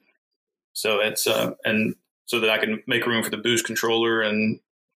lid. So it's and so that I can make room for the boost controller and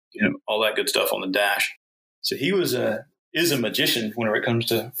all that good stuff on the dash. So he is a magician whenever it comes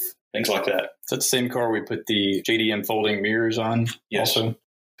to things like that. Is that the same car we put the JDM folding mirrors on? Yes. Also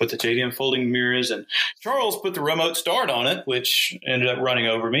put the JDM folding mirrors, and Charles put the remote start on it, which ended up running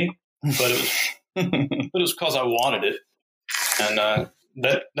over me. But it was because I wanted it, and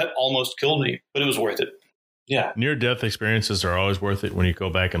that almost killed me. But it was worth it. Yeah. Near-death experiences are always worth it when you go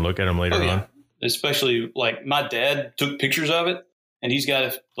back and look at them later on. Especially like my dad took pictures of it, and he's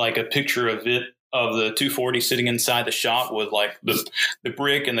got a picture of it, of the 240 sitting inside the shop with like the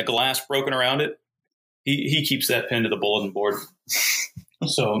brick and the glass broken around it. He keeps that pinned to the bulletin board.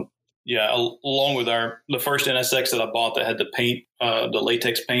 So yeah, along with the first NSX that I bought that had the paint, the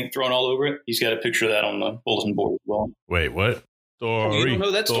latex paint thrown all over it, he's got a picture of that on the bulletin board as well. Wait, what? Story. You don't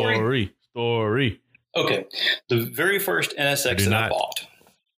know that story? Story. Okay. The very first NSX that I bought,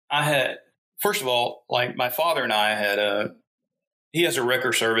 I had, first of all, like my father and I had he has a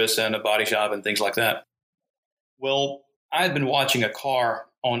wrecker service and a body shop and things like that. Well, I had been watching a car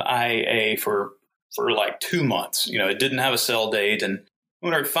on IAA for like 2 months. It didn't have a sell date. And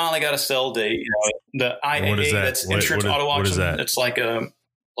when it finally got a sell date, the IAA, that's Insurance Auto Auction. What is that? It's like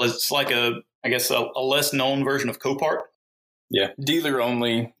a, I guess, a less known version of Copart. Yeah, dealer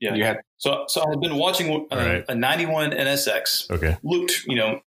only. Yeah. So I had been watching a 91 NSX. Okay.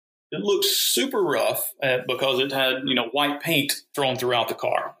 It looked super rough because it had, white paint thrown throughout the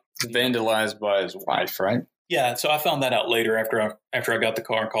car. Vandalized by his wife, right? Yeah. So I found that out later after I got the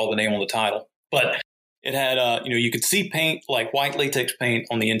car and called the name on the title. But it had, you could see paint, like white latex paint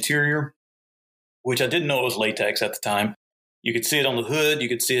on the interior, which I didn't know it was latex at the time. You could see it on the hood. You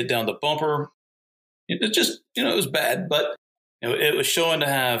could see it down the bumper. It just, it was bad, but it was showing to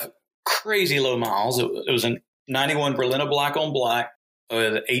have crazy low miles. It was a 91 Berlina black on black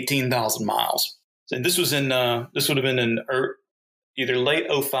with 18,000 miles. And this was this would have been in either late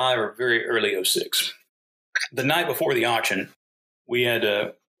 05 or very early 06. The night before the auction, we had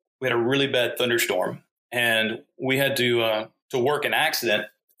a really bad thunderstorm, and we had to work an accident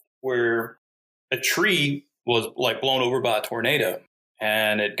where a tree was like blown over by a tornado.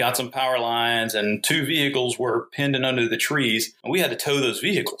 And it got some power lines, and 2 vehicles were pinned in under the trees, and we had to tow those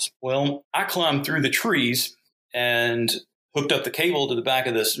vehicles. Well, I climbed through the trees and hooked up the cable to the back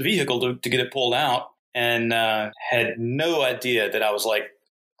of this vehicle to get it pulled out, and had no idea that I was like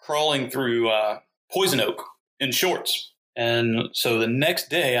crawling through poison oak in shorts. And so the next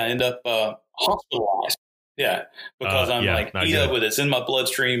day I end up hospitalized. Yeah, because I'm beat up with it. It's in my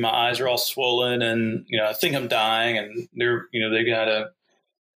bloodstream. My eyes are all swollen, and I think I'm dying. And they got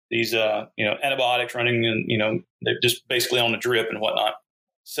these antibiotics running, and they're just basically on a drip and whatnot.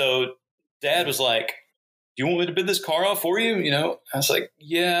 So Dad was like, "Do you want me to bid this car off for you?" I was like,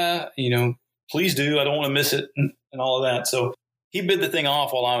 "Yeah, please do. I don't want to miss it," and all of that. So he bid the thing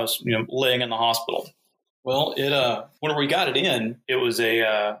off while I was laying in the hospital. Well, whenever we got it in, it was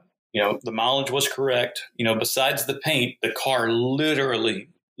the mileage was correct. Besides the paint, the car literally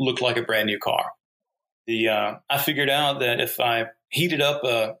looked like a brand new car. I figured out that if I heated up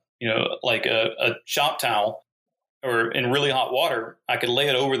a shop towel or in really hot water, I could lay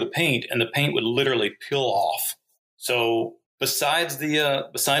it over the paint and the paint would literally peel off. So besides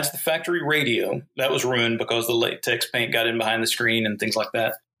the factory radio that was ruined because the latex paint got in behind the screen and things like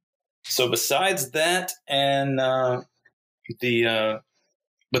that. So besides that and the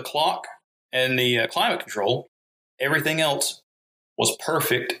clock and the climate control, everything else was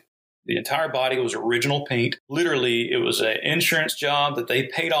perfect. The entire body was original paint. Literally, it was an insurance job that they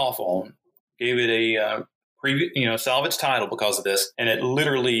paid off on, gave it a salvage title because of this, and it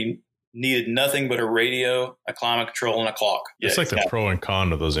literally needed nothing but a radio, a climate control, and a clock. It's like the pro and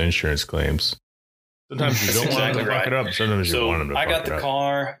con of those insurance claims. Sometimes you don't want them to fuck it up. Sometimes you want them to fuck it up. I got the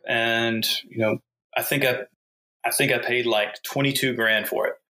car, and I think I paid like $22,000 for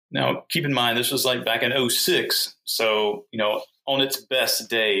it. Now, keep in mind, this was like back in 2006. So, on its best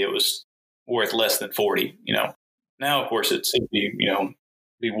day, it was worth less than 40, Now, of course, it'd be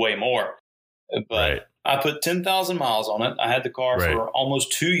way more. But I put 10,000 miles on it. I had the car for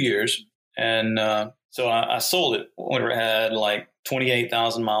almost 2 years. And so I sold it when it had like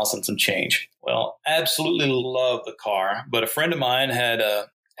 28,000 miles and some change. Well, absolutely love the car. But a friend of mine had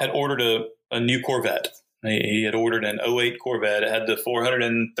ordered a new Corvette. He had ordered an 08 Corvette. It had the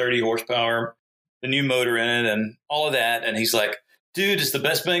 430 horsepower, the new motor in it, and all of that. And he's like, "Dude, it's the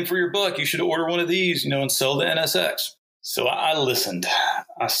best bang for your buck. You should order one of these, and sell the NSX." So I listened.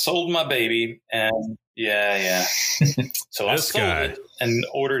 I sold my baby, and yeah. So I sold it and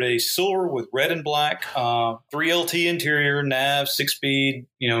ordered a silver with red and black, 3LT interior, nav, 6-speed,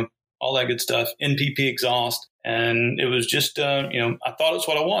 all that good stuff, NPP exhaust. And it was just, I thought it's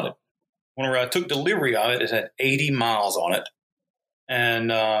what I wanted. Whenever I took delivery of it, it had 80 miles on it.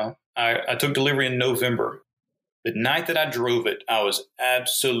 And I took delivery in November. The night that I drove it, I was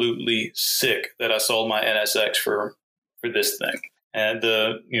absolutely sick that I sold my NSX for this thing. And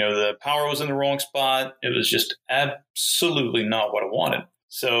the power was in the wrong spot. It was just absolutely not what I wanted.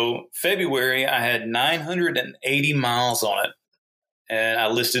 So February, I had 980 miles on it, and I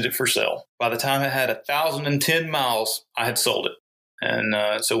listed it for sale. By the time it had 1,010 miles, I had sold it. And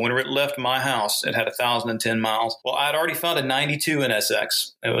so whenever it left my house, it had 1,010 miles. Well, I had already found a 92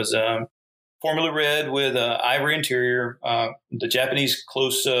 NSX. It was Formula Red with ivory interior. The Japanese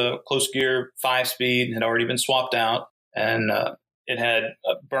close gear 5-speed had already been swapped out. And it had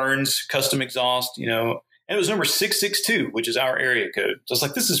Burns custom exhaust, and it was number 662, which is our area code. So it's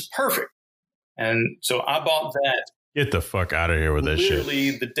like, this is perfect. And so I bought that. Get the fuck out of here with that shit.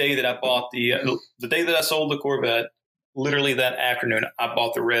 Literally the day that I bought the day that I sold the Corvette, literally that afternoon, I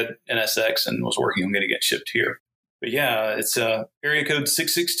bought the red NSX and was working on getting it shipped here. But yeah, it's area code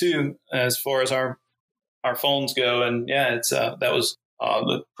 662 as far as our phones go. And yeah, it's that was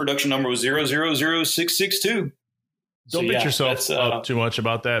the production number was 000662. Don't beat yourself up too much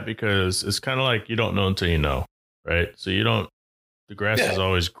about that, because it's kind of like you don't know until you know, right? So the grass is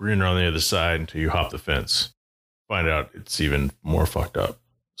always greener on the other side until you hop the fence. Find out it's even more fucked up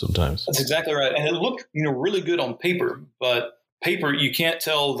sometimes. That's exactly right. And it looked, really good on paper, but paper, you can't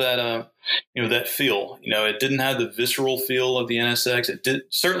tell that, that feel. It didn't have the visceral feel of the NSX. It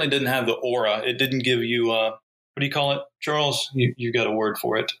certainly didn't have the aura. It didn't give you, what do you call it, Charles? You got a word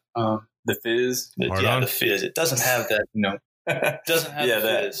for it. The fizz? The fizz. It doesn't have that, It doesn't have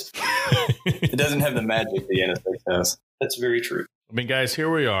the fizz. It doesn't have the magic the NSX has. That's very true. I mean, guys,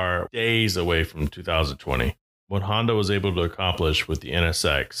 here we are days away from 2020. What Honda was able to accomplish with the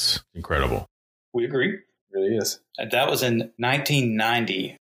NSX, incredible. We agree. It really is. And that was in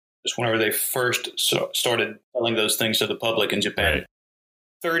 1990, just whenever they first started selling those things to the public in Japan. Right.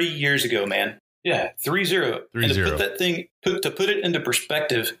 30 years ago, man. Yeah, 3-0. And to put that thing, to put it into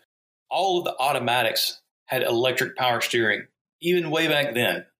perspective, all of the automatics had electric power steering, even way back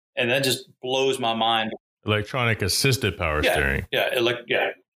then. And that just blows my mind. Electronic assisted power steering. Yeah,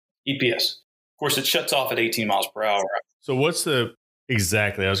 EPS. Of course, it shuts off at 18 miles per hour. So what's the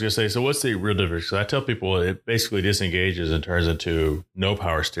real difference? 'Cause I tell people it basically disengages and turns into no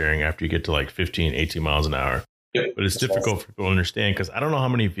power steering after you get to like 15, 18 miles an hour. Yep. But it's difficult for people to understand, because I don't know how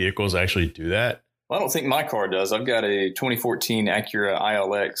many vehicles actually do that. Well, I don't think my car does. I've got a 2014 Acura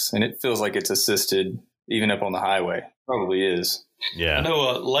ILX, and it feels like it's assisted even up on the highway. Probably is. Yeah. I know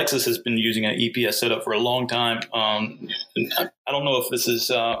Lexus has been using an EPS setup for a long time. I don't know if this is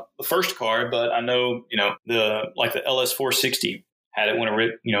the first car, but I know, the LS460 had it when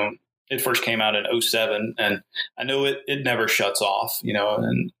it first came out in 2007, and I know it never shuts off,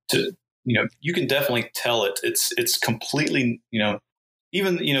 and you can definitely tell it's completely,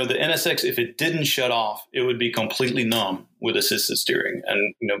 even, the NSX, if it didn't shut off, it would be completely numb with assisted steering.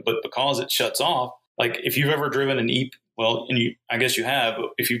 And, but because it shuts off, like if you've ever driven I guess you have,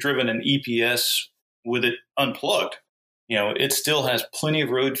 if you've driven an EPS with it unplugged, it still has plenty of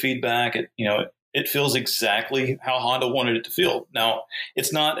road feedback. It feels exactly how Honda wanted it to feel. Now,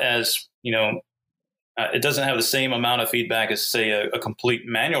 it's not as, it doesn't have the same amount of feedback as, say, a complete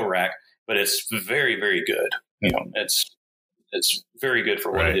manual rack, but it's very, very good. It's very good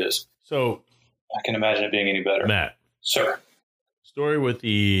for what it is. So I can imagine it being any better. Matt. Sir. Story with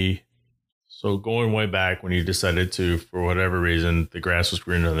so going way back when you decided to, for whatever reason, the grass was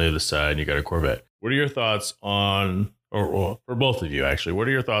green on the other side and you got a Corvette. What are your thoughts on, or for both of you actually, what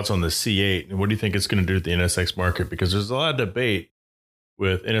are your thoughts on the C8 and what do you think it's going to do to the NSX market? Because there's a lot of debate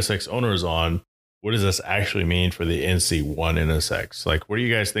with NSX owners on what does this actually mean for the NC1 NSX? Like, what do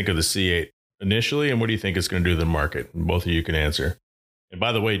you guys think of the C8 initially, and what do you think it's going to do to the market? And both of you can answer. And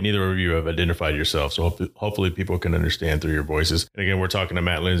by the way, neither of you have identified yourself, so hopefully people can understand through your voices. And again, we're talking to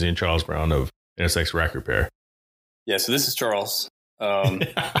Matt Lindsay and Charles Brown of NSX Rack Repair. Yeah, so this is Charles.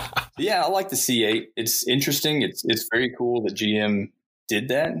 Yeah, I like the C8. It's interesting. It's very cool that GM did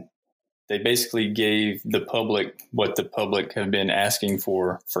that. They basically gave the public what the public have been asking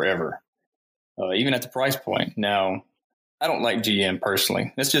for forever, even at the price point. Now, I don't like GM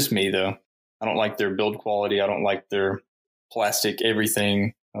personally. That's just me, though. I don't like their build quality. I don't like their plastic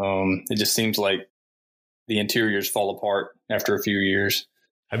everything. It just seems like the interiors fall apart after a few years.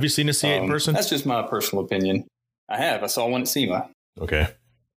 Have you seen a C8 in person? That's just my personal opinion. I have. I saw one at SEMA. Okay.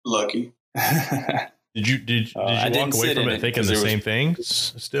 Lucky. Did you walk away from it thinking the same thing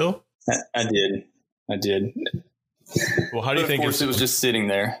still? I did. Well, how do you think? Of course, it was just sitting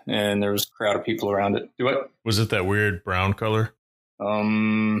there, and there was a crowd of people around it. What? Was it that weird brown color?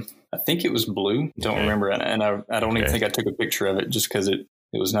 I think it was blue. Don't remember, and I don't even think I took a picture of it just because it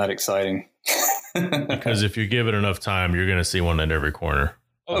was not exciting. Because if you give it enough time, you're going to see one at every corner.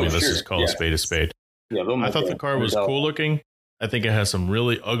 Let's just call a spade a spade. Yeah, I thought the car was cool looking. I think it has some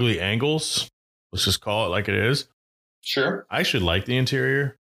really ugly angles. Let's just call it like it is. Sure. I actually like the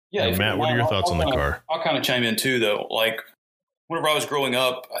interior. Yeah. Matt, what are your thoughts on the car? I'll kind of chime in too, though. Like, whenever I was growing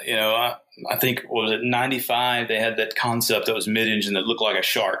up, I think, what was it, 95, they had that concept that was mid-engine that looked like a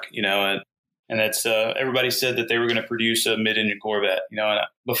shark, and that's, everybody said that they were going to produce a mid-engine Corvette, and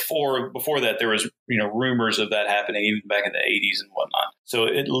before that, there was, rumors of that happening even back in the 80s and whatnot. So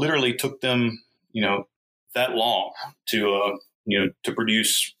it literally took them, that long to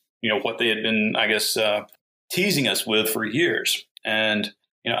produce, what they had been, I guess, teasing us with for years. And,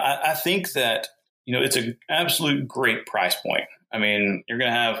 I think that, it's an absolute great price point. I mean, you're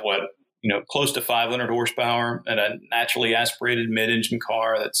going to have close to 500 horsepower and a naturally aspirated mid-engine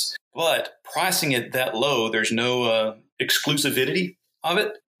car. But pricing it that low, there's no exclusivity of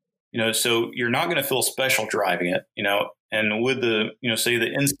it. So you're not going to feel special driving it. And with the say the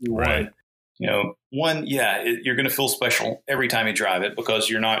NC1, right. You're going to feel special every time you drive it because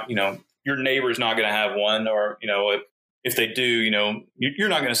you're not your neighbor's not going to have one, or if they do, you're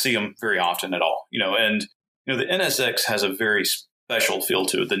not going to see them very often at all. And the NSX has a very special feel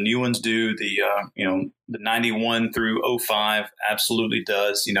to it. The new ones do. The 91 through 05 absolutely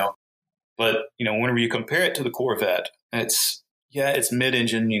does. But whenever you compare it to the Corvette, it's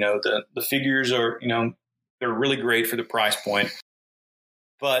mid-engine. The figures are they're really great for the price point,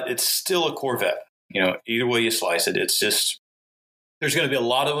 but it's still a Corvette. Either way you slice it, it's just there's going to be a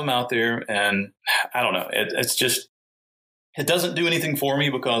lot of them out there, and I don't know. It's just. It doesn't do anything for me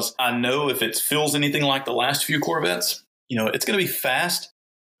because I know if it feels anything like the last few Corvettes, it's going to be fast,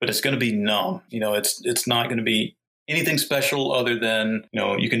 but it's going to be numb. It's not going to be anything special other than,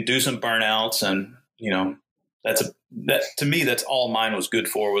 you can do some burnouts and, that to me, that's all mine was good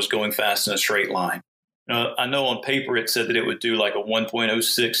for, was going fast in a straight line. I know on paper it said that it would do like a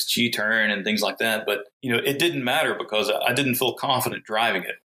 1.06 G-turn and things like that, but, it didn't matter because I didn't feel confident driving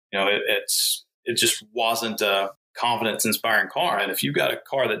it. It just wasn't confidence inspiring car. And if you've got a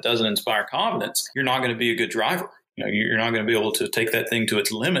car that doesn't inspire confidence, you're not going to be a good driver. You're not going to be able to take that thing to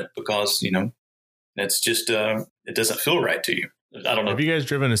its limit because, it's just, it doesn't feel right to you. I don't know. Have you guys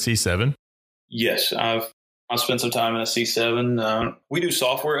driven a C7? Yes. I've spent some time in a C7. We do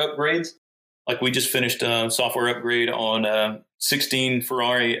software upgrades. Like we just finished a software upgrade on a 16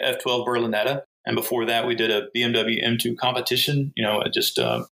 Ferrari F12 Berlinetta. And before that, we did a BMW M2 competition, just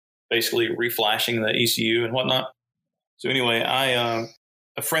basically reflashing the ECU and whatnot. So anyway,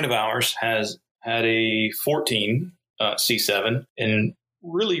 a friend of ours has had a 14 C7 and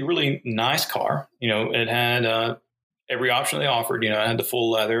really, really nice car. It had every option they offered. It had the full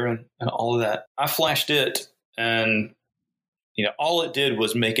leather and all of that. I flashed it, and all it did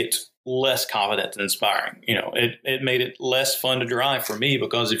was make it less confident and inspiring. It made it less fun to drive for me,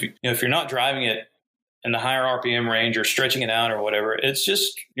 because if you're not driving it in the higher RPM range or stretching it out or whatever, it's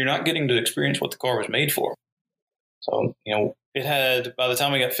just, you're not getting to experience what the car was made for. So, it had, by the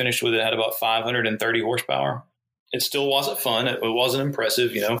time I got finished with it, it had about 530 horsepower. It still wasn't fun. It wasn't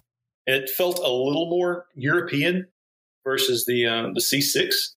impressive. It felt a little more European versus the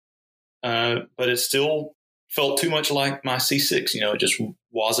C6, but it still felt too much like my C6. It just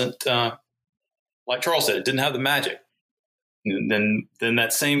wasn't, like Charles said, it didn't have the magic. And then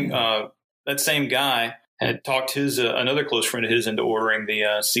that same guy had talked another close friend of his into ordering the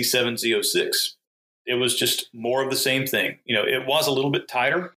C7 Z06. It was just more of the same thing. It was a little bit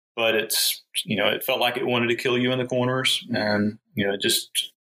tighter, but it felt like it wanted to kill you in the corners, and it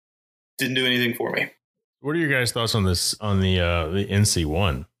just didn't do anything for me. What are your guys' thoughts on this, on the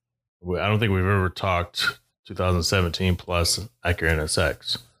NC1? I don't think we've ever talked 2017 plus Acura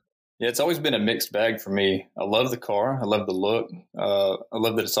NSX. Yeah, it's always been a mixed bag for me. I love the car. I love the look. I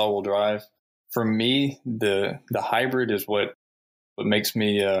love that it's all-wheel drive. For me, the hybrid is what makes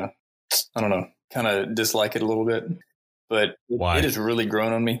me, I don't know, kind of dislike it a little bit. But it has really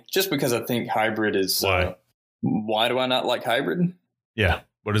grown on me, just because I think hybrid is... why do I not like hybrid? Yeah.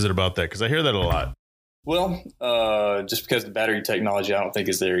 What is it about that? Because I hear that a lot. Well, just because the battery technology, I don't think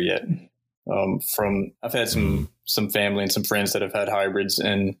is there yet. I've had some family and some friends that have had hybrids,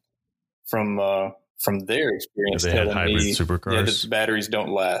 and from their experience, they had hybrid supercars. Yeah, the batteries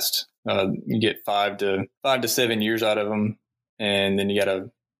don't last. You get 5 to 7 years out of them, and then you got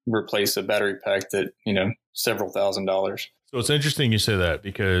to replace a battery pack that several $1,000s. So it's interesting you say that,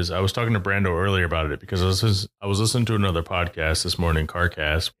 because I was talking to Brando earlier about it, because I was listening to another podcast this morning,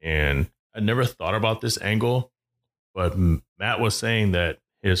 CarCast, and I never thought about this angle, but Matt was saying that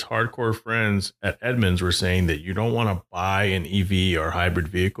his hardcore friends at Edmunds were saying that you don't want to buy an EV or hybrid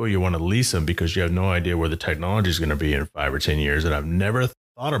vehicle. You want to lease them, because you have no idea where the technology is going to be in 5 or 10 years. And I've never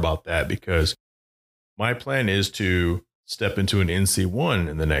thought about that, because my plan is to step into an NC1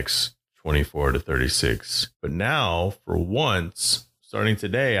 in the next 24 to 36. But now, for once, starting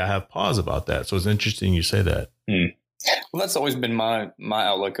today, I have pause about that. So it's interesting you say that. Well, that's always been my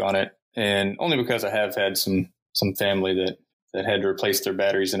outlook on it. And only because I have had some family that had to replace their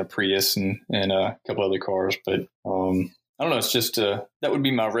batteries in a Prius and a couple other cars. But I don't know. It's just that would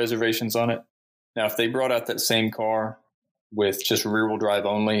be my reservations on it. Now, if they brought out that same car with just rear-wheel drive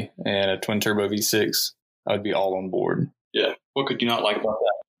only and a twin-turbo V6, I would be all on board. Yeah. What could you not like about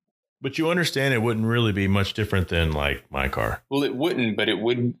that? But you understand it wouldn't really be much different than like my car. Well, it wouldn't, but it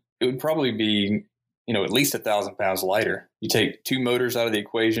would probably be, at least 1,000 pounds lighter. You take 2 motors out of the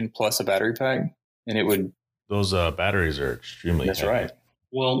equation plus a battery pack, and it would. Those batteries are extremely That's heavy. Right.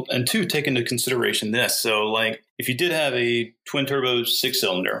 Well, and 2, take into consideration this. So, like, if you did have a twin turbo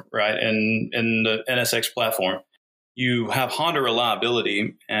 6-cylinder, right, and the NSX platform, you have Honda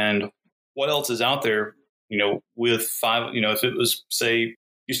reliability, and what else is out there? With 5, if it was, say,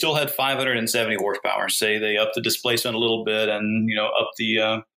 you still had 570 horsepower. Say they up the displacement a little bit, and up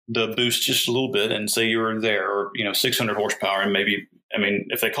the boost just a little bit, and say you were there, or 600 horsepower, and maybe,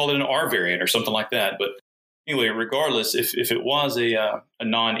 if they called it an R variant or something like that. But anyway, regardless, if it was a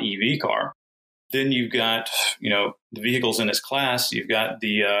non-EV car, then you've got the vehicles in its class. You've got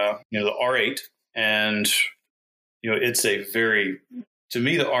the R8, and it's a very, to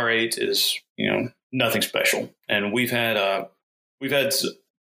me, the R8 is nothing special, and we've had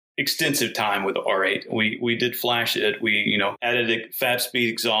extensive time with the R8. We did flash it. We added a fab speed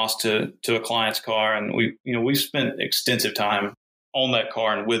exhaust to a client's car, and we spent extensive time on that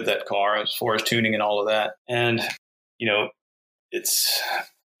car and with that car as far as tuning and all of that. And it's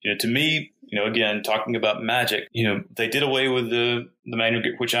to me, again, talking about magic, they did away with the manual,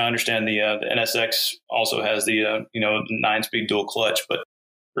 which I understand the NSX also has the 9-speed dual clutch. But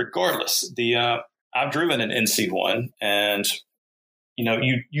regardless, I've driven an NC1, and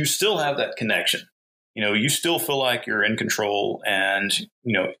you still have that connection. You still feel like you're in control, and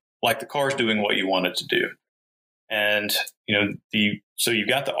like the car's doing what you want it to do. And so you've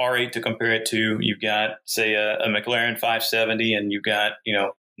got the R8 to compare it to. You've got, say, a McLaren 570, and you've got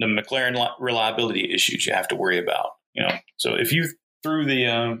the McLaren reliability issues you have to worry about. So if you threw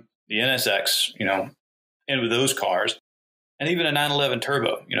the the NSX, in with those cars, and even a 911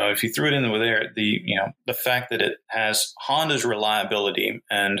 turbo. If you threw it in with there, the fact that it has Honda's reliability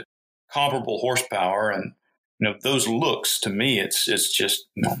and comparable horsepower and those looks, to me, it's just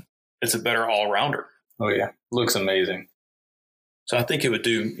it's a better all rounder. Oh yeah, looks amazing. So I think it would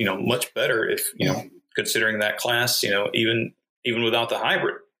do much better if considering that class, even without the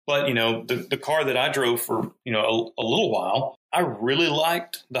hybrid. But the car that I drove for a little while, I really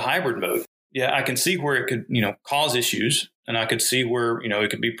liked the hybrid mode. Yeah, I can see where it could cause issues, and I could see where it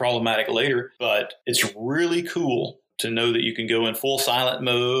could be problematic later. But it's really cool to know that you can go in full silent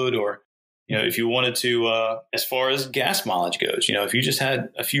mode, or if you wanted to, as far as gas mileage goes, if you just had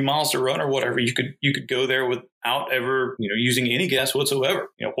a few miles to run or whatever, you could go there without ever using any gas whatsoever.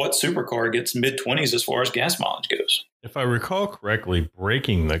 What supercar gets mid-20s as far as gas mileage goes? If I recall correctly,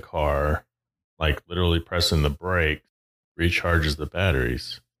 braking the car, like literally pressing the brake, recharges the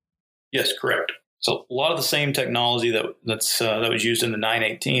batteries. Yes, correct. So a lot of the same technology that was used in the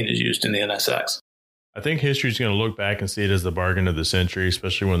 918 is used in the NSX. I think history is going to look back and see it as the bargain of the century,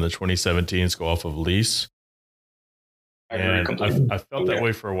 especially when the 2017s go off of lease. I felt that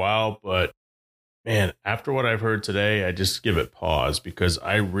way for a while, but man, after what I've heard today, I just give it pause because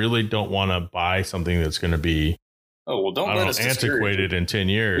I really don't want to buy something that's going to be antiquated in 10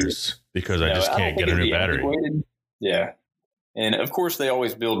 years because I just can't get a new battery. Antiquated. Yeah. And of course, they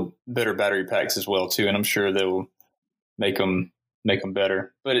always build better battery packs as well, too. And I'm sure they will make them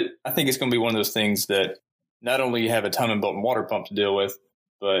better. But I think it's going to be one of those things that not only you have a timing belt and water pump to deal with,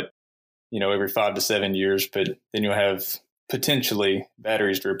 but, every 5 to 7 years, but then you'll have potentially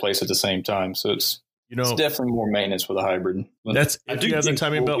batteries to replace at the same time. So it's definitely more maintenance with a hybrid. That's if you have the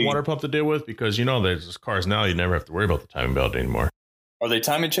timing belt and water pump to deal with, because there's cars now you never have to worry about the timing belt anymore. Are they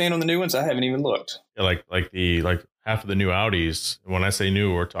timing chain on the new ones? I haven't even looked. Yeah, like half of the new Audis. When I say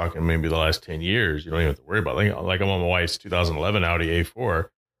new, we're talking maybe the last 10 years. You don't even have to worry about it. Like I'm on my wife's 2011 Audi A4.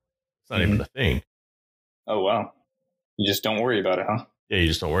 It's not even a thing. Oh, wow. You just don't worry about it, huh? Yeah, you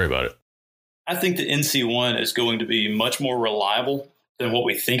just don't worry about it. I think the NC1 is going to be much more reliable than what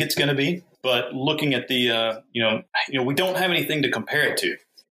we think it's going to be. But looking at the, we don't have anything to compare it to.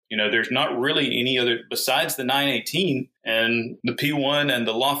 There's not really any other besides the 918 and the P1 and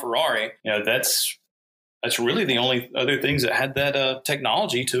the LaFerrari. That's really the only other things that had that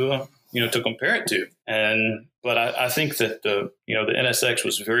technology to compare it to. But I think that the NSX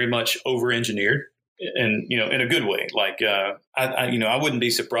was very much over-engineered and, in a good way. Like, I wouldn't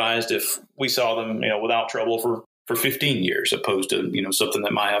be surprised if we saw them, without trouble for 15 years, opposed to, something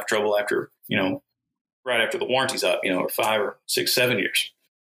that might have trouble after, right after the warranty's up, or 5 or 6, 7 years.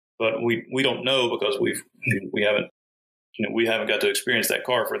 But we don't know because we haven't got to experience that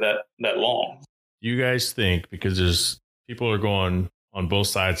car for that long. Do you guys think, because there's people are going on both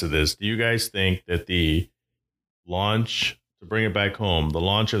sides of this, do you guys think that the launch, to bring it back home, the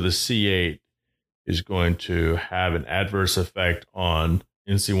launch of the C8 is going to have an adverse effect on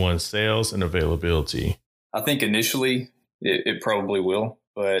NC1 sales and availability? I think initially it probably will,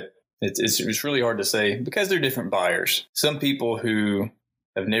 but it's really hard to say because they're different buyers. Some people who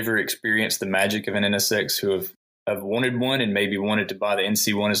have never experienced the magic of an NSX, who have wanted one and maybe wanted to buy the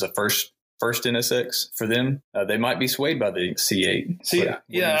NC1 as a first NSX for them, they might be swayed by the C8. See,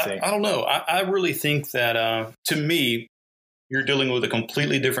 I don't know. I really think that to me, you're dealing with a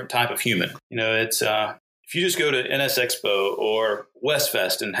completely different type of human. It's if you just go to NS Expo or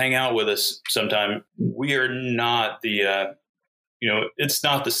Westfest and hang out with us sometime, we are not the it's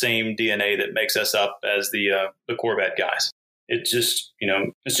not the same DNA that makes us up as the Corvette guys. It's just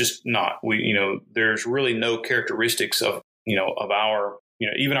it's just not. We there's really no characteristics of of our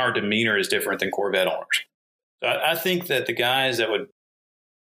even our demeanor is different than Corvette owners. So I think that the guys that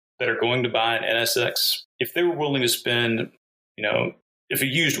are going to buy an NSX, if they were willing to spend, if a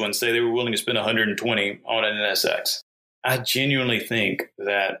used one, say they were willing to spend $120 on an NSX, I genuinely think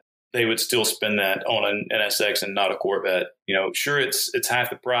that they would still spend that on an NSX and not a Corvette. Sure, it's half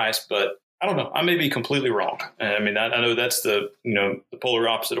the price, but I don't know. I may be completely wrong. I mean, I know that's the polar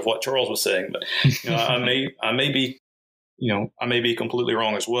opposite of what Charles was saying, but I may be completely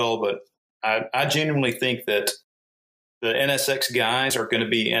wrong as well. But I genuinely think that the NSX guys are going to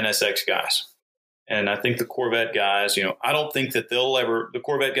be NSX guys. And I think the Corvette guys, I don't think that the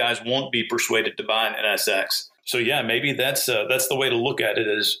Corvette guys won't be persuaded to buy an NSX. So yeah, maybe that's the way to look at it,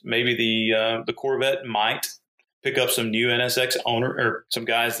 is maybe the Corvette might pick up some new NSX owner or some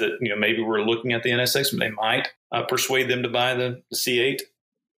guys that, maybe were looking at the NSX, and they might persuade them to buy the C8.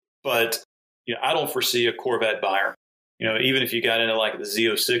 But, I don't foresee a Corvette buyer, even if you got into like the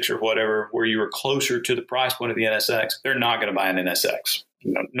Z06 or whatever, where you were closer to the price point of the NSX, they're not going to buy an NSX.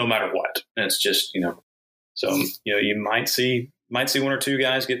 no matter what. And it's just, so, you might see one or two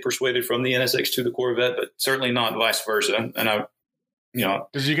guys get persuaded from the NSX to the Corvette, but certainly not vice versa. And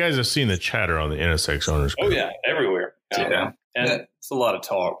because you guys have seen the chatter on the NSX owners group. Oh yeah, everywhere. Yeah. And it's a lot of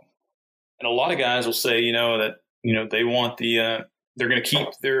talk. And a lot of guys will say, that, they want they're going to keep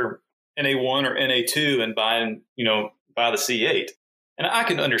their NA1 or NA2 and buy the C8. And I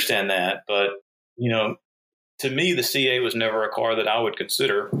can understand that, but, to me, the C8 was never a car that I would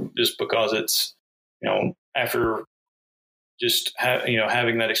consider, just because it's, after just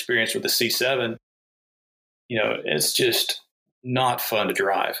having that experience with the C7, it's just not fun to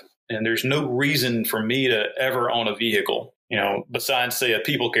drive. And there's no reason for me to ever own a vehicle, besides, say, a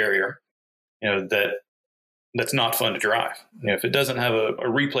people carrier, that's not fun to drive. If it doesn't have a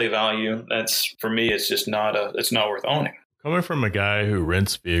replay value, that's, for me, it's just it's not worth owning. Coming from a guy who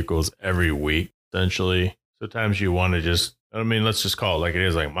rents vehicles every week, essentially, sometimes you want to let's just call it like it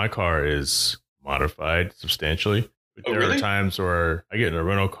is. Like, my car is modified substantially. But there are times where I get in a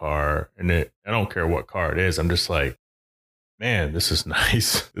rental car and I don't care what car it is. I'm just like, man, this is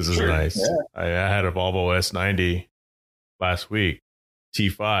nice. This is nice. Yeah. I had a Volvo S90 last week,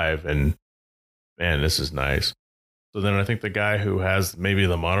 T5, and man, this is nice. So then I think the guy who has maybe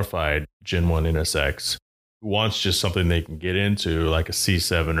the modified Gen 1 NSX, who wants just something they can get into, like a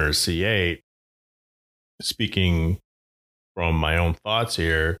C7 or a C8, speaking from my own thoughts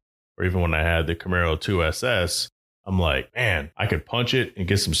here, or even when I had the Camaro 2SS, I'm like, man, I could punch it and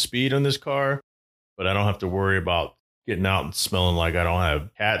get some speed on this car, but I don't have to worry about getting out and smelling like I don't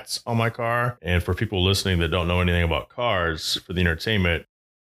have cats on my car. And for people listening that don't know anything about cars, for the entertainment,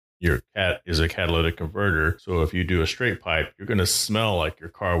 your cat is a catalytic converter. So if you do a straight pipe, you're going to smell like your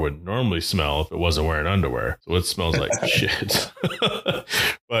car would normally smell if it wasn't wearing underwear. So it smells like shit.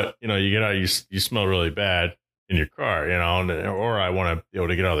 But, you get out, you smell really bad in your car, or I want to be able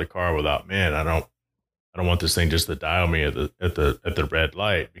to get out of the car without, man, I don't want this thing just to dial me at the red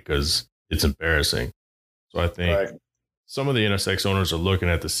light, because it's embarrassing. So I think some of the NSX owners are looking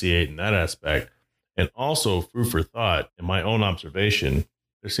at the C8 in that aspect. And also, food for thought, in my own observation,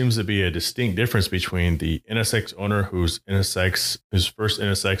 there seems to be a distinct difference between the NSX owner whose first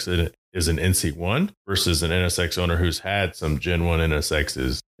NSX is an NC1 versus an NSX owner who's had some Gen 1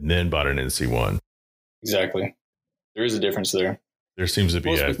 NSXs and then bought an NC1. Exactly. There is a difference there. There seems to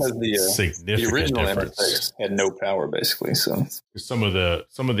be a significant the original difference. NSX had no power, basically. So some of the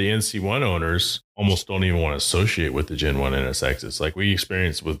NC1 owners almost don't even want to associate with the Gen 1 NSXs. Like we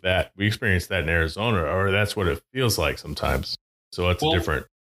experienced that in Arizona, or that's what it feels like sometimes. So it's different.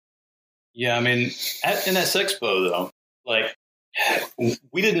 Yeah, I mean, at NS Expo though, like I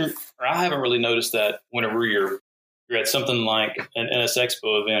haven't really noticed that whenever you're at something like an NS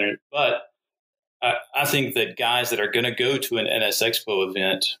Expo event, but I think that guys that are going to go to an NS Expo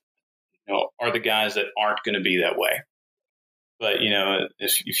event, are the guys that aren't going to be that way. But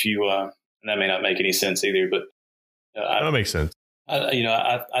if you, and that may not make any sense either, but that makes sense.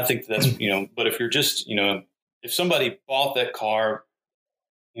 I think that's but if you're just if somebody bought that car,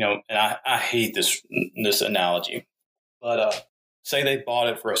 and I hate this analogy, but say they bought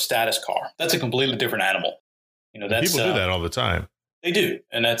it for a status car, that's a completely different animal. That's people do that all the time. They do,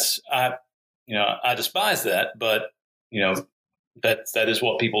 and that's I despise that, but that is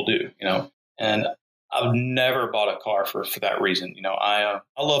what people do, and I've never bought a car for that reason. I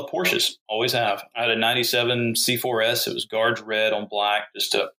love Porsches, always have. I had a 97 C4S. It was Guards red on black,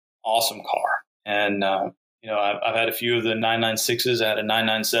 just an awesome car. And, I've had a few of the 996s. I had a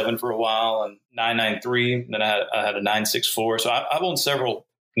 997 for a while and 993. Then I had a 964. So I've owned several,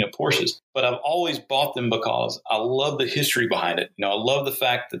 Porsches, but I've always bought them because I love the history behind it. I love the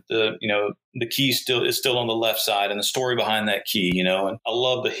fact that the key is still on the left side and the story behind that key, and I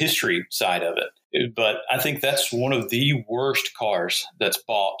love the history side of it. But I think that's one of the worst cars that's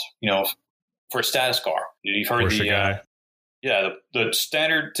bought, for a status car. You've heard Porsche guy. The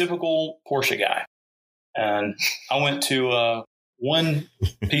standard typical Porsche guy. And I went to one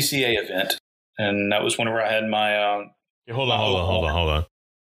PCA event, and that was whenever I had my. Hold on.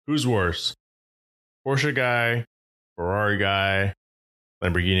 Who's worse? Porsche guy, Ferrari guy,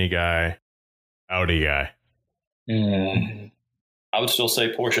 Lamborghini guy, Audi guy? I would still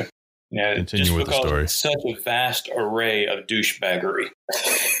say Porsche. Yeah, continue with the story. It's such a vast array of douchebaggery.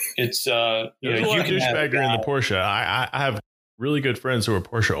 It's there's a lot of douchebaggery in the Porsche. I have really good friends who are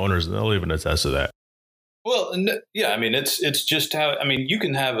Porsche owners, and they'll even attest to that. Well, yeah, I mean, it's just how, you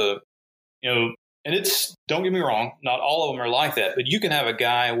can have and it's, don't get me wrong, not all of them are like that, but you can have a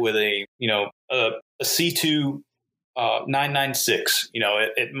guy with a C2 996,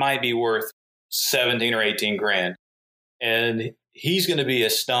 it might be worth 17 or 18 grand. And he's going to be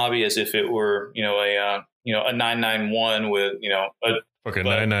as snobby as if it were, a 991 with, a fucking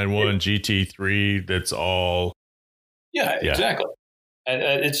 991 GT3. That's all. Yeah, exactly. And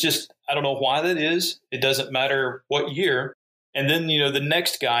it's just, I don't know why that is. It doesn't matter what year. And then, the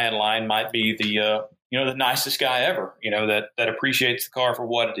next guy in line might be the nicest guy ever, that appreciates the car for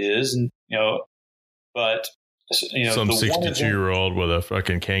what it is. And, but, some 62-year-old with a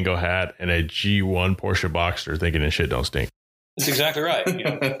fucking Kango hat and a G1 Porsche Boxster thinking his shit don't stink. That's exactly right.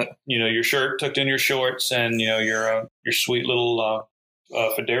 Your shirt tucked in your shorts and, your sweet little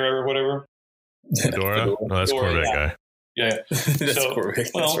Fedora or whatever. Fedora? No, that's Corvette guy. Yeah. That's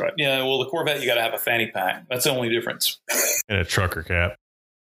Corvette. That's right. Yeah. Well, the Corvette, you got to have a fanny pack. That's the only difference. And a trucker cap.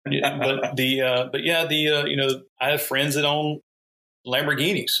 Yeah. I have friends that own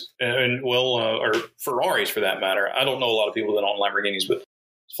Lamborghinis or Ferraris for that matter. I don't know a lot of people that own Lamborghinis, but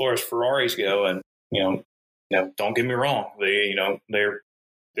as far as Ferraris go, and, don't get me wrong.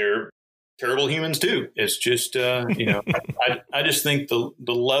 They're terrible humans too. It's just, I just think the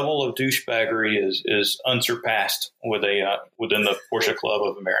level of douchebaggery is unsurpassed within the Porsche Club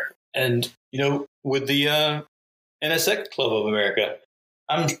of America. And, with the NSX Club of America,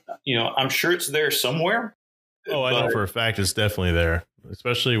 I'm sure it's there somewhere. Oh, I know for a fact it's definitely there,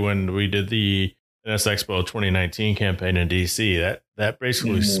 especially when we did the NS Expo 2019 campaign in DC. That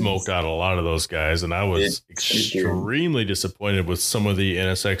basically smoked out a lot of those guys, and I was extremely disappointed with some of the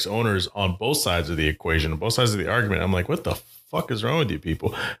NSX owners on both sides of the equation, both sides of the argument. I'm like, what the fuck is wrong with you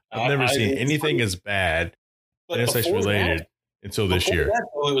people? I've never seen anything as bad NSX related until this year. That,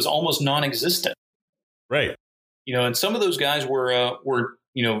 it was almost non-existent, right? And some of those guys were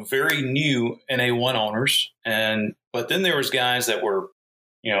very new NA1 owners, but then there was guys that were,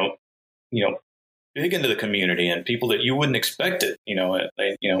 big into the community and people that you wouldn't expect it.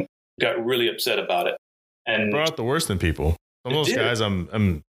 They got really upset about it, and brought out the worst in people. Some of those guys,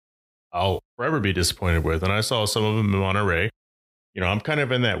 I'll forever be disappointed with. And I saw some of them in Monterey. I'm kind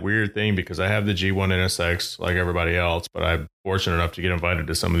of in that weird thing because I have the G1 NSX like everybody else, but I'm fortunate enough to get invited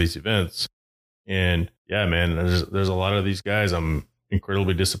to some of these events. And yeah, man, there's a lot of these guys I'm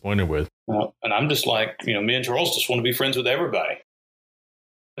incredibly disappointed with. And I'm just like, me and Charles just want to be friends with everybody.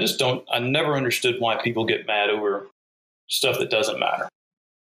 I never understood why people get mad over stuff that doesn't matter.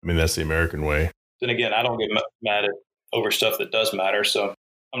 I mean, that's the American way. Then again, I don't get mad over stuff that does matter, so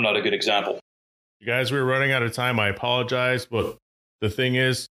I'm not a good example. You guys, we're running out of time. I apologize, but the thing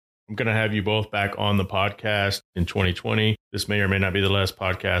is, I'm going to have you both back on the podcast in 2020. This may or may not be the last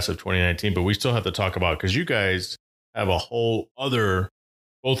podcast of 2019, but we still have to talk about, because you guys have a whole other,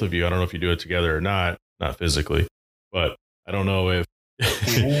 both of you, I don't know if you do it together or not physically, but I don't know if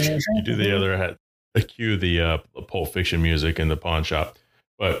you do the other, cue the Pulp Fiction music in the pawn shop,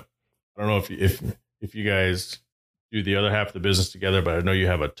 but I don't know if you guys do the other half of the business together, but I know you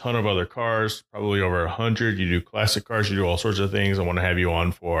have a ton of other cars, probably over 100. You do classic cars, you do all sorts of things. I want to have you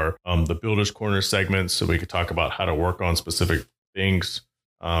on for the Builder's Corner segments so we could talk about how to work on specific things.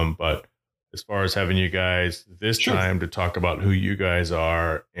 But as far as having you guys this time to talk about who you guys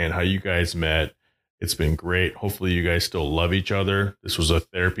are and how you guys met, it's been great. Hopefully you guys still love each other. This was a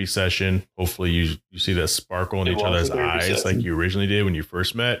therapy session. Hopefully you see that sparkle in each other's eyes like you originally did when you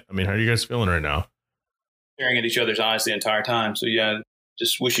first met. I mean, how are you guys feeling right now? Staring at each other's eyes the entire time. So yeah,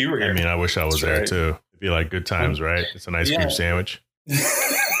 just wish you were here. I mean, I wish I was there too. It'd be like good times, right? It's an ice cream sandwich.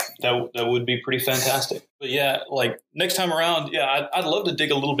 That would be pretty fantastic. But yeah, like next time around, I'd love to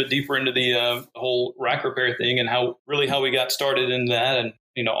dig a little bit deeper into the whole rack repair thing and how we got started in that,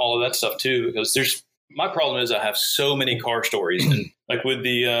 and all of that stuff too. Because my problem is I have so many car stories, and like with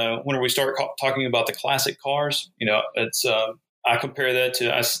the whenever we start talking about the classic cars, it's I compare that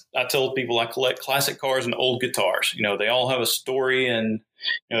to I tell people I collect classic cars and old guitars. They all have a story, and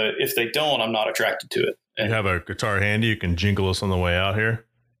if they don't, I'm not attracted to it. And you have a guitar handy? You can jingle us on the way out here.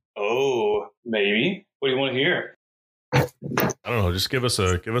 Oh, maybe. What do you want to hear? I don't know. Just give us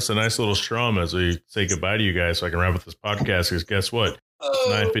a nice little strum as we say goodbye to you guys, so I can wrap up this podcast. Because guess what?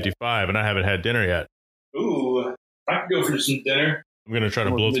 It's 9:55, and I haven't had dinner yet. Ooh, I can go for some dinner. I'm gonna try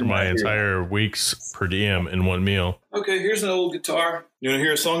to blow through my entire week's per diem in one meal. Okay, here's an old guitar. You want to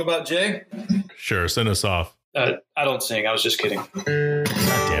hear a song about Jay? Sure, send us off. I don't sing. I was just kidding. God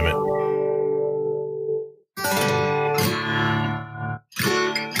damn it.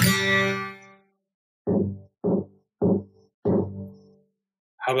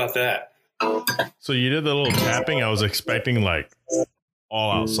 How about that? So you did the little tapping. I was expecting like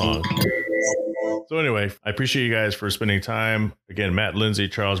all out song. So anyway, I appreciate you guys for spending time. Again, Matt Lindsay,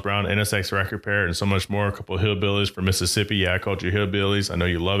 Charles Brown, NSX Rack Repair, and so much more. A couple of hillbillies from Mississippi. Yeah, I called you hillbillies. I know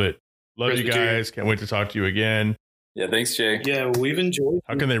you love it. Love you guys. Can't wait to talk to you again. Yeah, thanks, Jay. Yeah, we've enjoyed.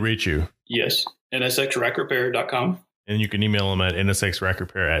 How can they reach you? Yes, nsxrackrepair.com. And you can email them at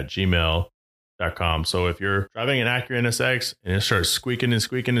nsxrackrepair@gmail.com. So if you're driving an Acura NSX and it starts squeaking and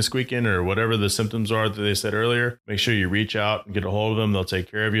squeaking and squeaking, or whatever the symptoms are that they said earlier, make sure you reach out and get a hold of them. They'll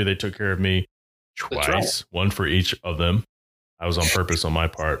take care of you. They took care of me twice, right. One for each of them. I was on purpose on my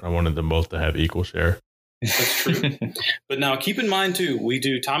part. I wanted them both to have equal share. That's true. But now keep in mind too, we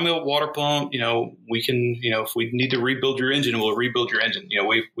do time melt water pump. We can, if we need to rebuild your engine, we'll rebuild your engine.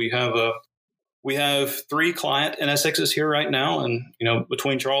 We have 3 client NSXs here right now, and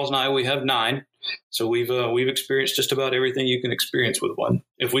between Charles and I, we have 9. So we've experienced just about everything you can experience with one.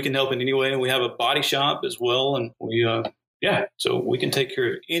 If we can help in any way, we have a body shop as well, and so we can take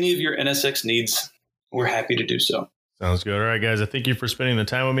care of any of your NSX needs. We're happy to do so. Sounds good. All right, guys. I thank you for spending the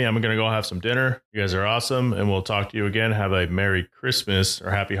time with me. I'm going to go have some dinner. You guys are awesome, and we'll talk to you again. Have a Merry Christmas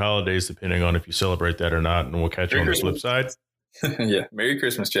or Happy Holidays, depending on if you celebrate that or not, and we'll catch you on the flip side. Yeah. Merry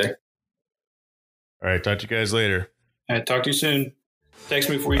Christmas, Jay. All right. Talk to you guys later. All right. Talk to you soon. Text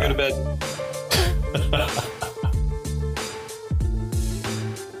me before you go to bed.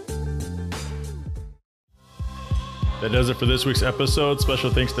 That does it for this week's episode. Special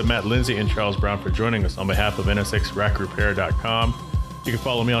thanks to Matt Lindsay and Charles Brown for joining us on behalf of nsxrackrepair.com. You can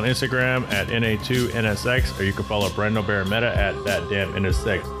follow me on Instagram at NA2NSX, or you can follow Brando Barametta at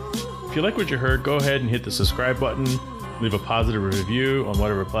ThatDamnSX. If you like what you heard, go ahead and hit the subscribe button. Leave a positive review on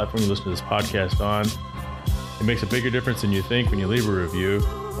whatever platform you listen to this podcast on. It makes a bigger difference than you think when you leave a review.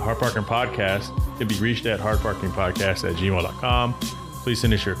 The Hard Parking Podcast can be reached at hardparkingpodcast@gmail.com. Please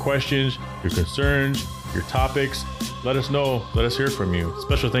send us your questions, your concerns, your topics. Let us know. Let us hear from you.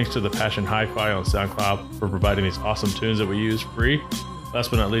 Special thanks to the Passion Hi-Fi on SoundCloud for providing these awesome tunes that we use free.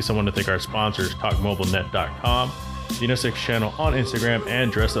 Last but not least, I want to thank our sponsors, TalkMobileNet.com, the NSX channel on Instagram,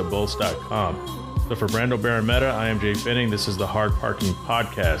 and DressUpBolts.com. So for Brando Barametta, I am Jay Finning. This is the Hard Parking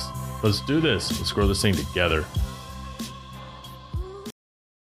Podcast. Let's do this. Let's grow this thing together.